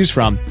games to choose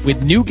from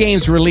with new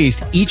games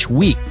released each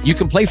week. You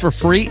can play for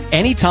free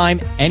anytime,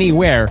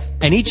 anywhere.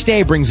 And each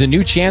day brings a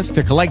new chance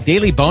to collect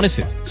daily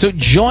bonuses. So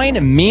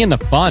join me in the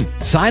fun.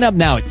 Sign up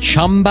now at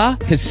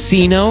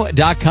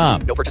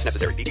ChumbaCasino.com. No purchase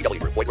necessary. VGW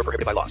Group. Void where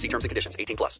prohibited by law. See terms and conditions. 18+.